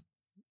screen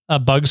a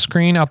bug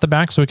screen out the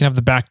back so we can have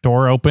the back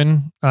door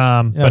open,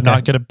 but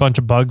not get a bunch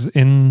of bugs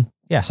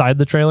inside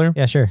the trailer.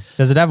 Yeah, sure.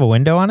 Does it have a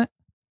window on it?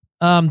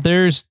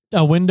 There's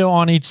a window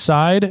on each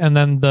side, and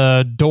then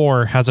the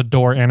door has a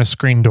door and a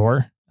screen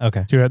door.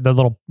 Okay. To the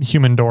little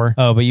human door.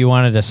 Oh, but you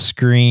wanted a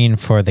screen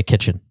for the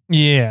kitchen.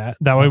 Yeah.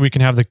 That way we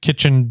can have the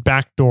kitchen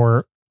back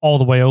door all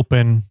the way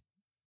open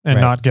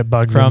and not get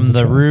bugs from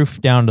the roof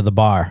down to the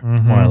bar,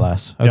 more or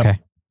less. Okay.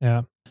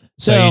 Yeah.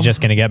 So you're just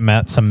going to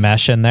get some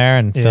mesh in there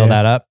and fill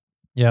that up?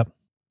 Yep.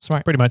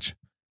 Smart. Pretty much.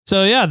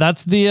 So yeah,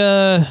 that's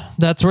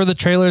where the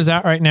trailer is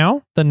at right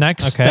now. The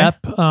next step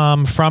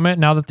from it,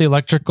 now that the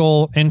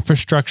electrical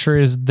infrastructure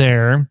is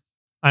there,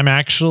 I'm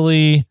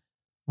actually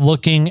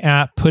looking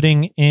at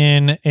putting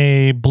in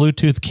a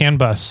Bluetooth CAN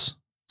bus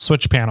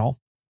switch panel.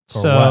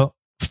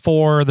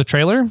 For the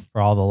trailer,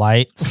 for all the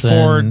lights,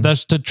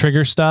 that's to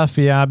trigger stuff.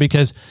 Yeah,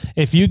 because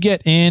if you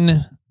get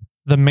in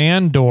the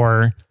man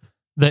door,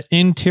 the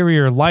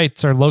interior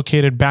lights are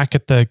located back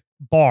at the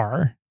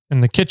bar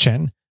in the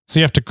kitchen. So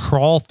you have to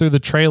crawl through the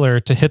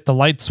trailer to hit the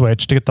light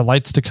switch to get the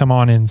lights to come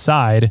on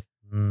inside.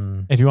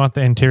 If you want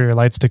the interior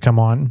lights to come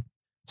on.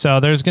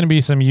 So there's going to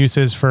be some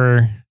uses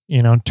for,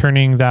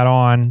 turning that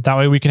on. That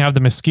way we can have the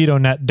mosquito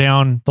net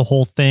down the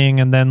whole thing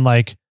and then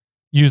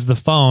use the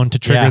phone to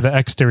trigger the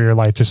exterior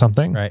lights or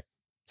something. Right.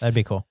 That'd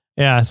be cool.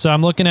 Yeah. So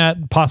I'm looking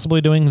at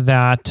possibly doing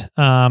that.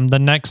 The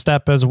next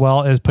step as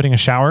well is putting a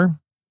shower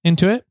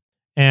into it.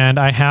 And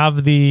I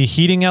have the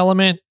heating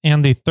element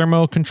and the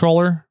thermo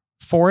controller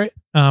for it.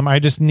 I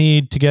just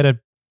need to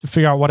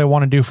figure out what I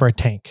want to do for a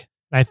tank.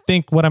 I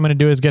think what I'm going to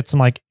do is get some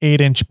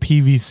 8-inch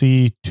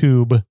PVC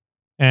tube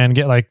and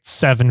get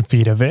 7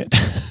 feet of it.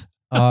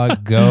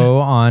 Go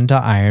on to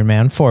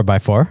Ironman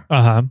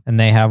 4x4 and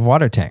they have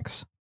water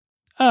tanks.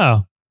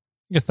 Oh,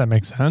 I guess that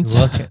makes sense.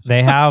 Look,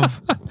 they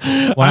have.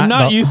 I'm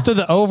not used to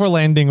the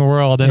overlanding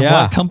world and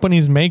what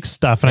companies make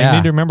stuff. And I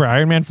need to remember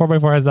Ironman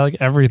 4x4 has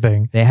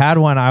everything. They had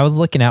one. I was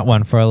looking at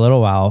one for a little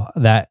while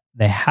that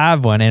they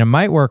have one and it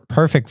might work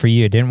perfect for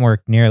you. It didn't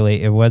work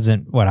nearly. It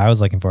wasn't what I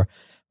was looking for,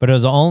 but it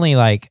was only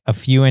a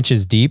few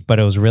inches deep, but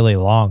it was really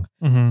long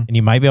and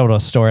you might be able to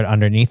store it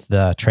underneath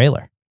the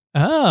trailer.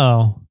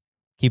 Oh,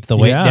 keep the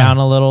weight down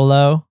a little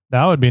low.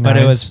 That would be nice.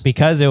 But it was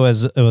because it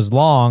was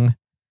long.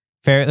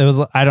 Fair. It was,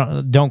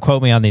 don't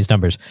quote me on these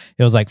numbers.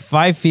 It was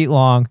 5 feet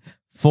long,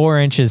 4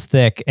 inches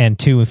thick and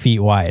 2 feet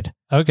wide.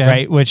 Okay.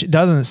 Right. Which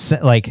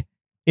doesn't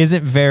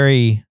isn't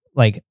very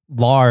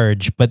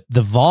large, but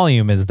the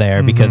volume is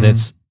there because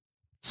it's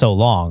so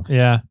long.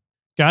 Yeah.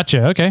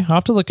 Gotcha. Okay. I'll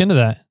have to look into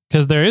that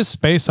because there is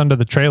space under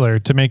the trailer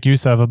to make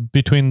use of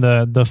between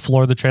the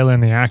floor of the trailer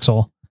and the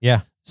axle.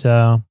 Yeah.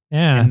 So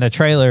yeah. And the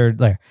trailer,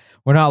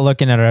 we're not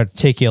looking at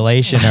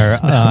articulation or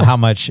how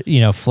much,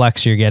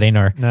 flex you're getting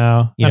or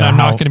no. And I'm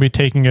not going to be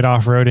taking it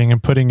off-roading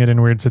and putting it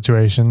in weird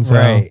situations. So.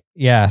 Right.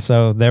 Yeah.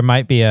 So there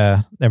might be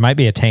a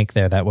tank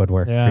there that would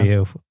work for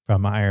you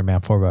from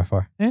Ironman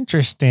 4x4.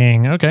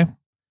 Interesting. Okay.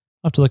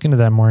 I'll have to look into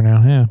that more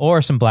now. Yeah.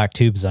 Or some black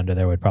tubes under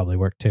there would probably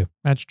work too.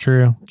 That's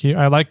true.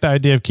 I like the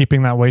idea of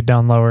keeping that weight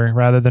down lower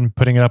rather than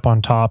putting it up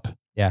on top.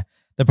 Yeah.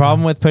 The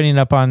problem with putting it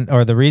up on,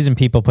 or the reason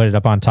people put it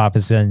up on top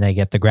is then they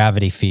get the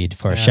gravity feed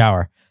for a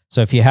shower.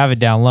 So if you have it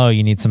down low,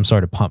 you need some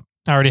sort of pump.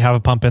 I already have a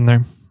pump in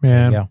there.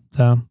 Yeah.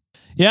 So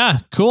yeah,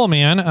 cool,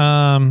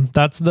 man.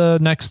 That's the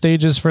next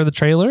stages for the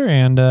trailer.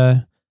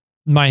 And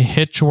my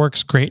hitch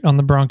works great on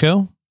the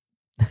Bronco.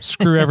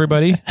 Screw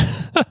everybody.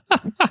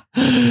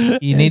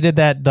 You needed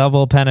that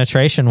double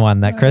penetration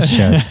one that Chris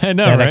showed. I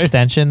know, that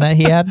extension that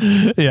he had.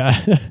 Yeah.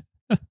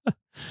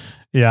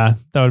 Yeah,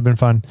 that would have been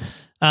fun.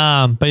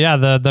 But yeah,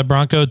 the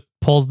Bronco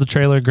pulls the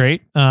trailer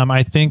great.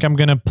 I think I'm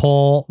going to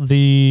pull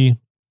the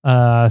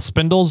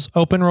spindles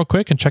open real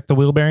quick and check the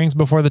wheel bearings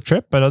before the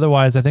trip. But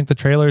otherwise, I think the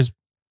trailer's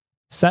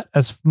set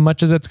as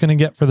much as it's going to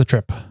get for the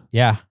trip.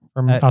 Yeah.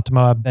 From out to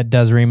Moab. That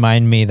does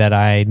remind me that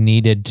I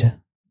needed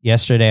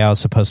yesterday. I was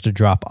supposed to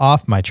drop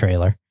off my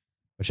trailer,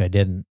 which I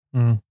didn't,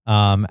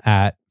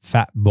 at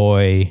Fat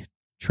Boy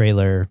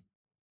Trailer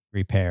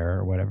Repair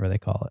or whatever they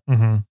call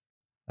it.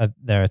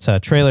 There, it's a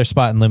trailer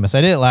spot in Loomis. I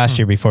did it last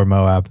year before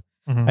Moab.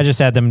 I just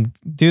had them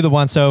do the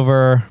once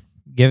over,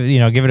 give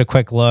it a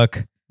quick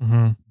look.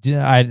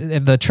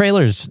 If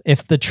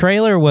the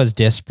trailer was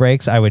disc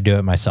brakes, I would do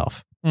it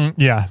myself.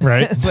 Yeah,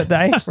 right. But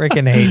I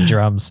freaking hate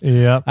drums.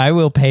 Yeah, I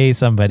will pay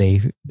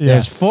somebody.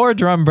 There's 4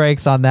 drum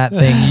brakes on that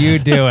thing. You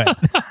do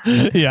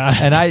it. Yeah,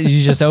 and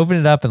you just open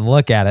it up and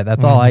look at it.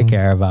 That's all I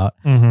care about.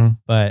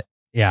 But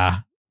yeah,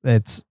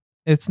 it's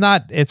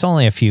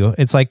only a few.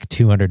 It's like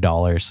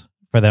 $200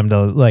 for them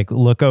to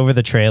look over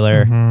the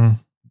trailer,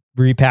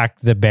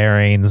 repack the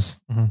bearings,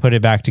 put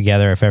it back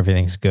together if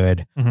everything's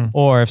good,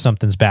 or if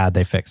something's bad,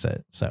 they fix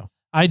it. So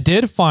I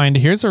did find,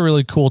 here's a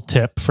really cool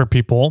tip for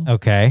people.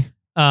 Okay.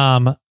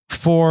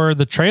 For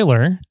the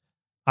trailer,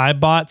 I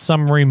bought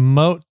some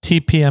remote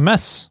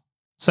TPMS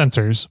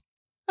sensors.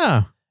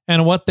 Oh.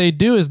 And what they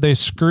do is they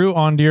screw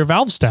onto your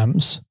valve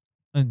stems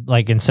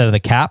Like instead of the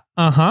cap?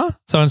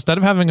 So instead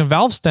of having a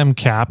valve stem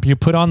cap, you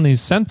put on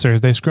these sensors.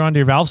 They screw onto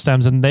your valve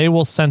stems and they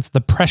will sense the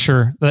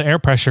pressure, the air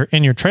pressure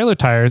in your trailer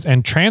tires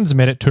and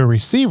transmit it to a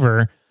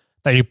receiver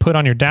that you put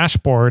on your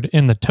dashboard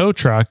in the tow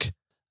truck.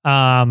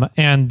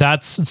 And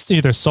that's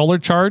either solar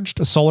charged,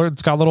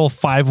 it's got a little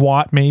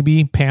 5-watt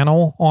maybe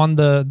panel on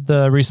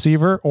the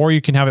receiver, or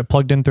you can have it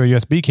plugged in through a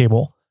USB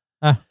cable.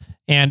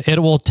 And it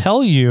will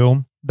tell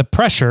you the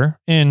pressure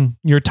in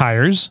your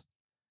tires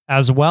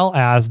as well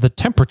as the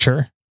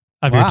temperature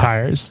of your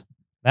tires.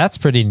 That's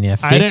pretty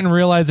nifty. I didn't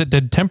realize it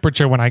did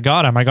temperature when I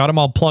got them. I got them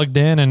all plugged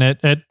in and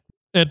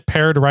it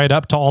paired right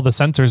up to all the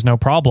sensors, no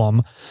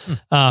problem.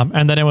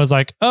 And then it was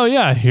like, oh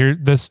yeah, here,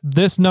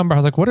 this number. I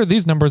was like, what are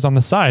these numbers on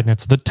the side? And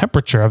it's the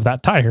temperature of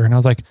that tire. And I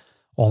was like,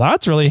 well,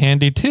 that's really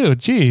handy too.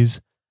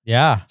 Geez.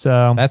 Yeah.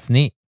 So that's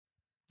neat.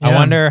 Yeah. I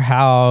wonder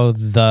how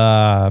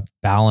the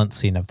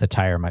balancing of the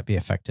tire might be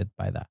affected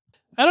by that.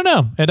 I don't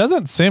know. It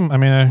doesn't seem,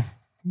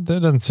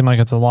 that doesn't seem like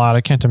it's a lot.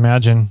 I can't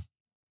imagine.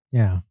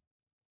 Yeah.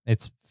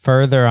 It's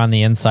further on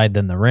the inside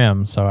than the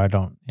rim. So I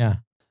don't, yeah.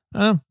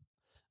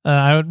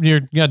 You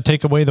got to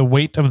take away the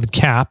weight of the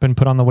cap and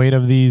put on the weight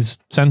of these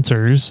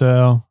sensors.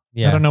 So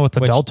yeah, I don't know what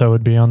the delta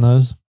would be on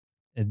those.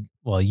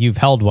 Well, you've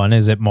held one.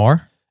 Is it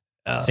more?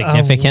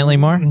 Significantly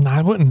more?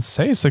 I wouldn't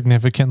say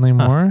significantly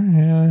more.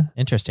 Yeah.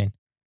 Interesting.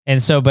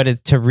 And so,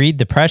 but to read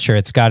the pressure,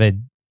 it's got to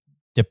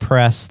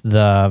depress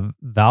the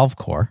valve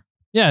core.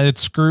 Yeah, it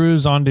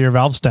screws onto your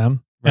valve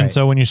stem. Right. And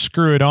so when you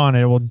screw it on,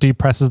 it will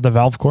depresses the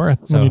valve core.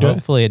 So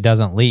hopefully it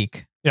doesn't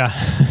leak. Yeah,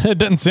 it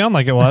didn't sound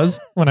like it was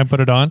when I put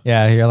it on.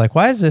 Yeah, you're like,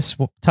 why is this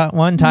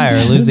one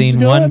tire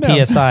losing 1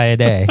 PSI a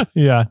day?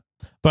 Yeah,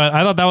 but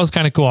I thought that was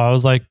kind of cool. I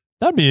was like,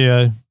 that'd be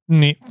a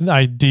neat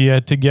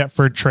idea to get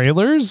for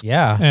trailers.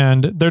 Yeah.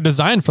 And they're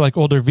designed for like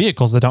older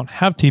vehicles that don't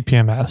have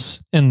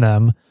TPMS in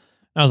them. And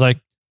I was like,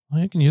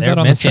 well, you can use that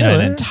on the trailer. They're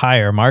missing an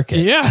entire market.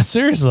 Yeah,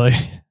 seriously.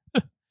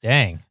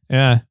 Dang.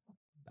 Yeah.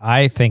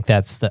 I think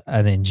that's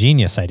an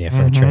ingenious idea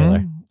for a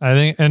trailer. I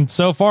think, and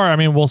so far,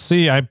 we'll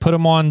see. I put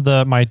them on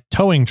my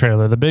towing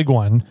trailer, the big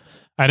one.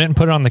 I didn't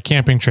put it on the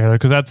camping trailer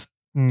because that's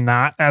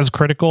not as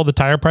critical, the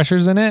tire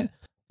pressures in it.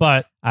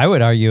 But I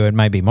would argue it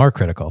might be more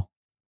critical.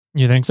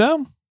 You think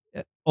so?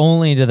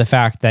 Only to the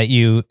fact that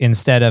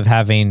instead of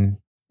having,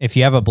 if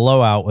you have a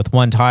blowout with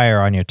one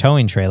tire on your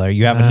towing trailer,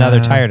 you have another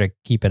tire to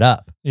keep it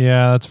up.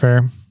 Yeah, that's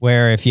fair.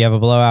 Where if you have a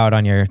blowout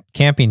on your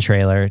camping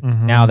trailer,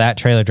 now that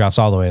trailer drops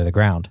all the way to the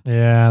ground.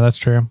 Yeah, that's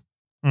true.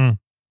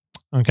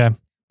 Okay.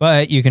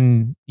 But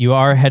you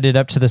are headed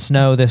up to the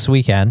snow this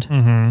weekend.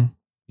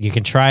 You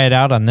can try it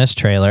out on this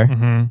trailer.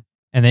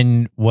 And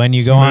then when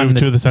you move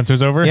two of the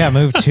sensors over. Yeah,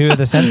 move two of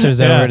the sensors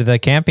over to the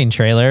camping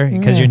trailer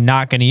because you're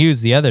not going to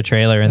use the other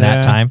trailer in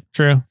that time.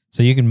 True.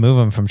 So you can move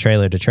them from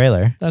trailer to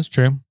trailer. That's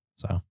true.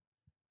 So.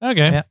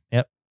 Okay.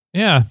 Yep.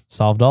 Yeah.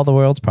 Solved all the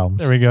world's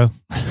problems. There we go.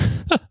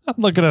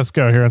 Look at us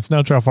go here on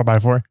Snail Trail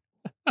 4x4.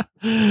 Oh,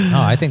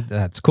 I think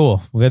that's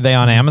cool. Were they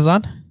on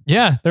Amazon?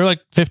 Yeah, they're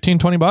like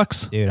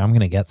 $15-20. Dude, I'm going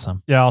to get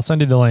some. Yeah, I'll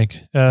send you the link.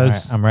 Right,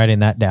 I'm writing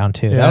that down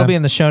too. Yeah. That'll be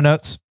in the show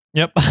notes.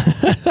 Yep.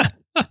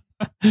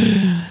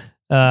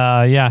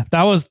 Yeah,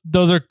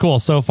 those are cool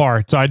so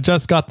far. So I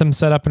just got them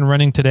set up and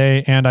running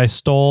today, and I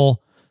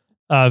stole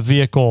a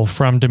vehicle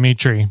from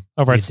Dimitri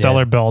over at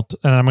Stellar Built,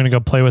 and I'm going to go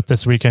play with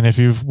this weekend. If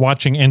you're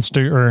watching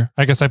or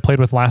I guess I played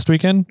with last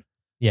weekend.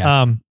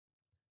 Yeah.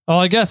 Well,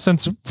 I guess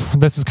since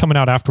this is coming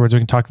out afterwards, we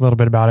can talk a little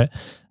bit about it.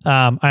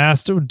 I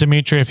asked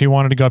Dimitri if he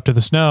wanted to go up to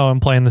the snow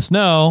and play in the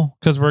snow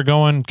because we're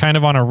going kind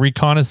of on a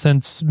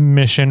reconnaissance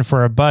mission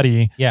for a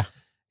buddy. Yeah.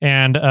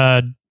 And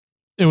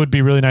it would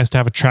be really nice to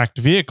have a tracked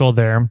vehicle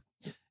there.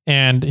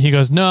 And he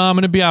goes, no, I'm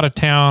going to be out of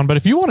town, but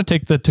if you want to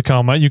take the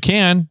Tacoma, you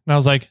can. And I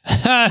was like,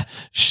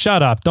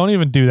 shut up. Don't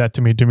even do that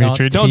to me,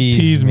 Dimitri. Don't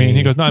tease me. And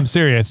he goes, no, I'm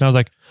serious. And I was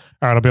like,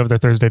 all right, I'll be over there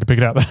Thursday to pick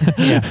it up.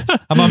 Yeah.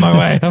 I'm on my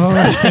way.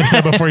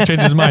 Before he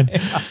changes his mind.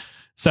 Yeah.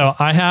 So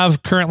I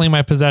have currently in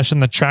my possession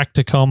the track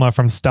Tacoma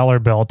from Stellar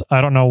Built.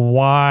 I don't know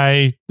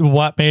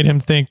what made him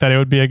think that it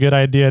would be a good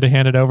idea to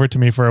hand it over to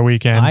me for a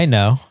weekend. I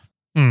know.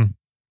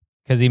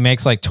 Because he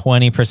makes like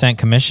 20%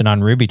 commission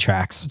on Ruby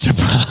tracks.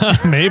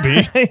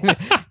 Maybe.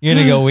 You're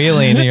going to go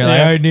wheeling and you're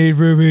like, I need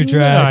Ruby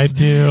tracks. I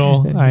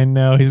do. I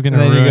know. He's going to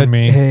ruin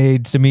me. Hey,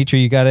 Dimitri,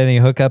 you got any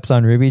hookups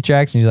on Ruby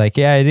tracks? And you're like,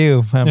 yeah, I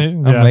do.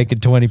 I'm making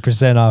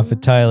 20% off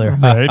at Tyler.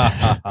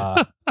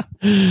 Right.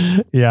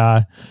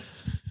 Yeah.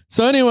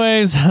 So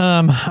anyways,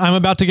 I'm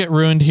about to get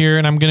ruined here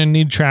and I'm going to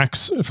need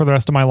tracks for the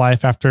rest of my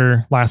life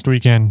after last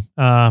weekend.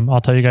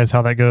 I'll tell you guys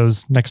how that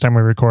goes next time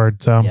we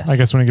record. So I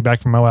guess when we get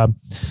back from Moab.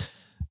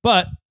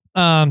 But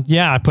I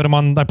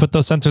put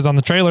those sensors on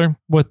the trailer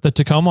with the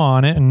Tacoma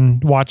on it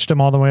and watched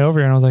them all the way over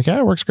here. And I was like, yeah,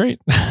 it works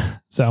great.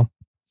 So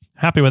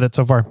happy with it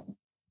so far.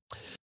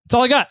 That's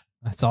all I got.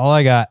 That's all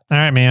I got. All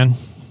right, man.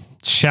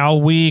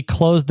 Shall we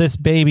close this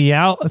baby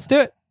out? Let's do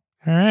it.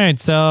 All right.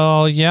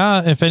 So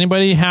if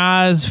anybody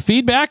has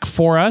feedback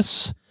for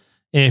us,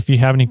 if you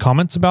have any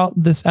comments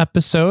about this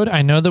episode,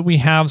 I know that we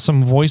have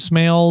some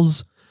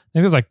voicemails. I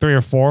think there's like 3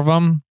 or 4 of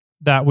them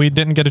that we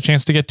didn't get a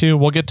chance to get to.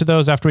 We'll get to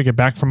those after we get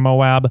back from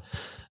Moab.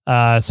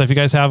 So if you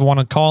guys want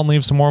to call and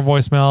leave some more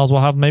voicemails,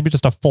 we'll have maybe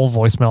just a full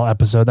voicemail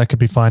episode. That could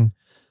be fun.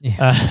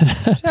 Yeah.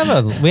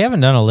 We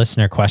haven't done a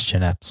listener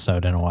question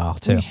episode in a while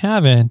too. We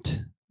haven't.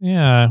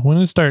 Yeah. When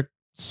we start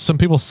some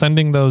people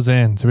sending those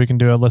in so we can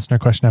do a listener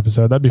question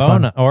episode. That'd be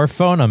fun. Or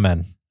phone them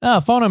in. Oh,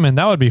 phone them in.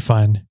 That would be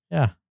fun.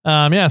 Yeah.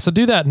 So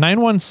do that.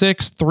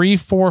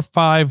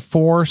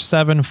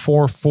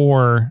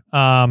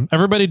 916-345-4744.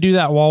 Everybody do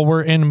that while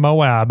we're in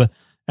Moab.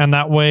 And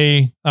that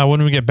way,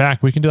 when we get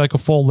back, we can do like a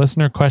full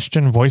listener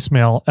question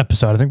voicemail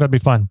episode. I think that'd be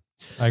fun.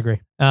 I agree.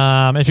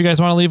 If you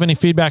guys want to leave any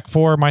feedback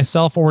for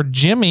myself or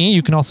Jimmy,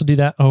 you can also do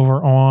that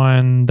over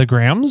on the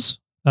Grams.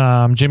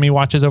 Jimmy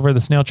watches over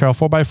the Snail Trail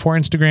 4x4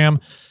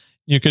 Instagram.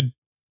 You could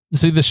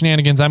see the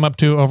shenanigans I'm up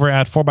to over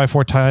at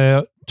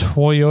 4x4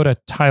 Toyota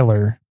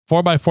Tyler.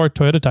 4x4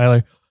 Toyota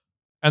Tyler.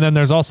 And then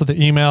there's also the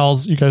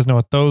emails. You guys know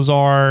what those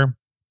are.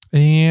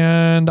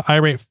 And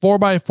irate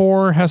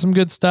 4x4 has some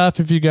good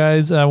stuff. If you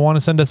guys want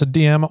to send us a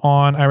DM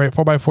on irate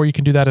 4x4, you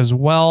can do that as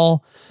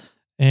well.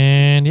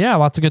 And yeah,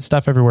 lots of good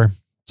stuff everywhere.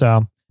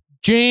 So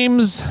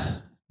James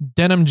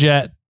Denim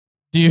Jet,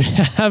 do you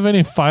have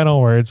any final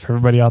words for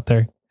everybody out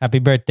there? Happy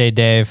birthday,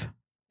 Dave.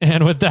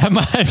 And with that,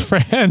 my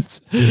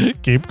friends,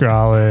 keep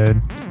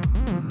crawling.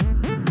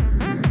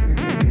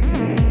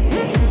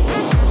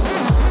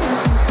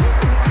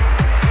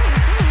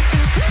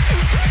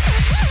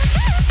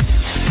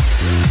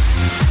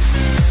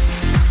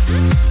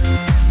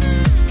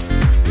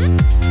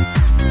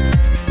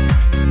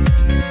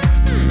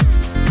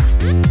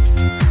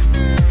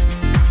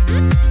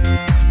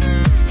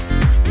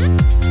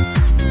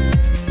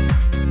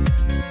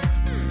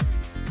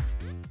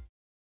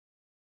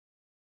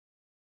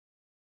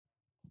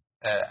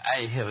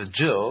 I have a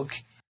joke.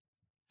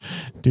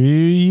 Do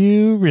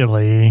you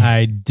really?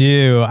 I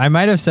do. I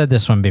might have said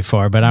this one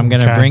before, but I'm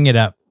going to bring it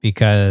up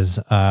because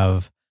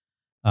of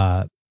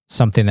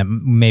something that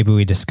maybe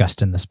we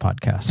discussed in this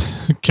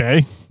podcast.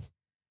 Okay.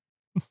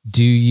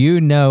 Do you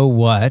know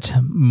what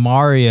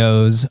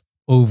Mario's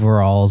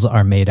overalls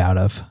are made out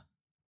of?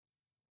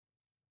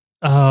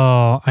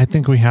 Oh, I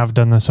think we have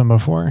done this one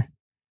before.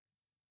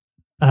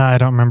 I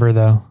don't remember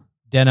though.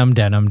 Denim.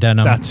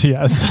 That's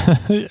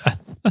yes. Yeah.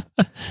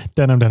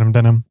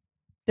 Denim.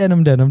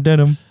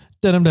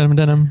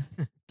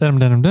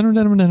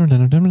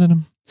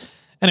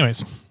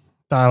 Anyways,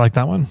 I like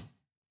that one.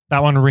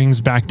 That one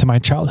rings back to my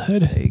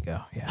childhood. There you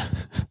go. Yeah.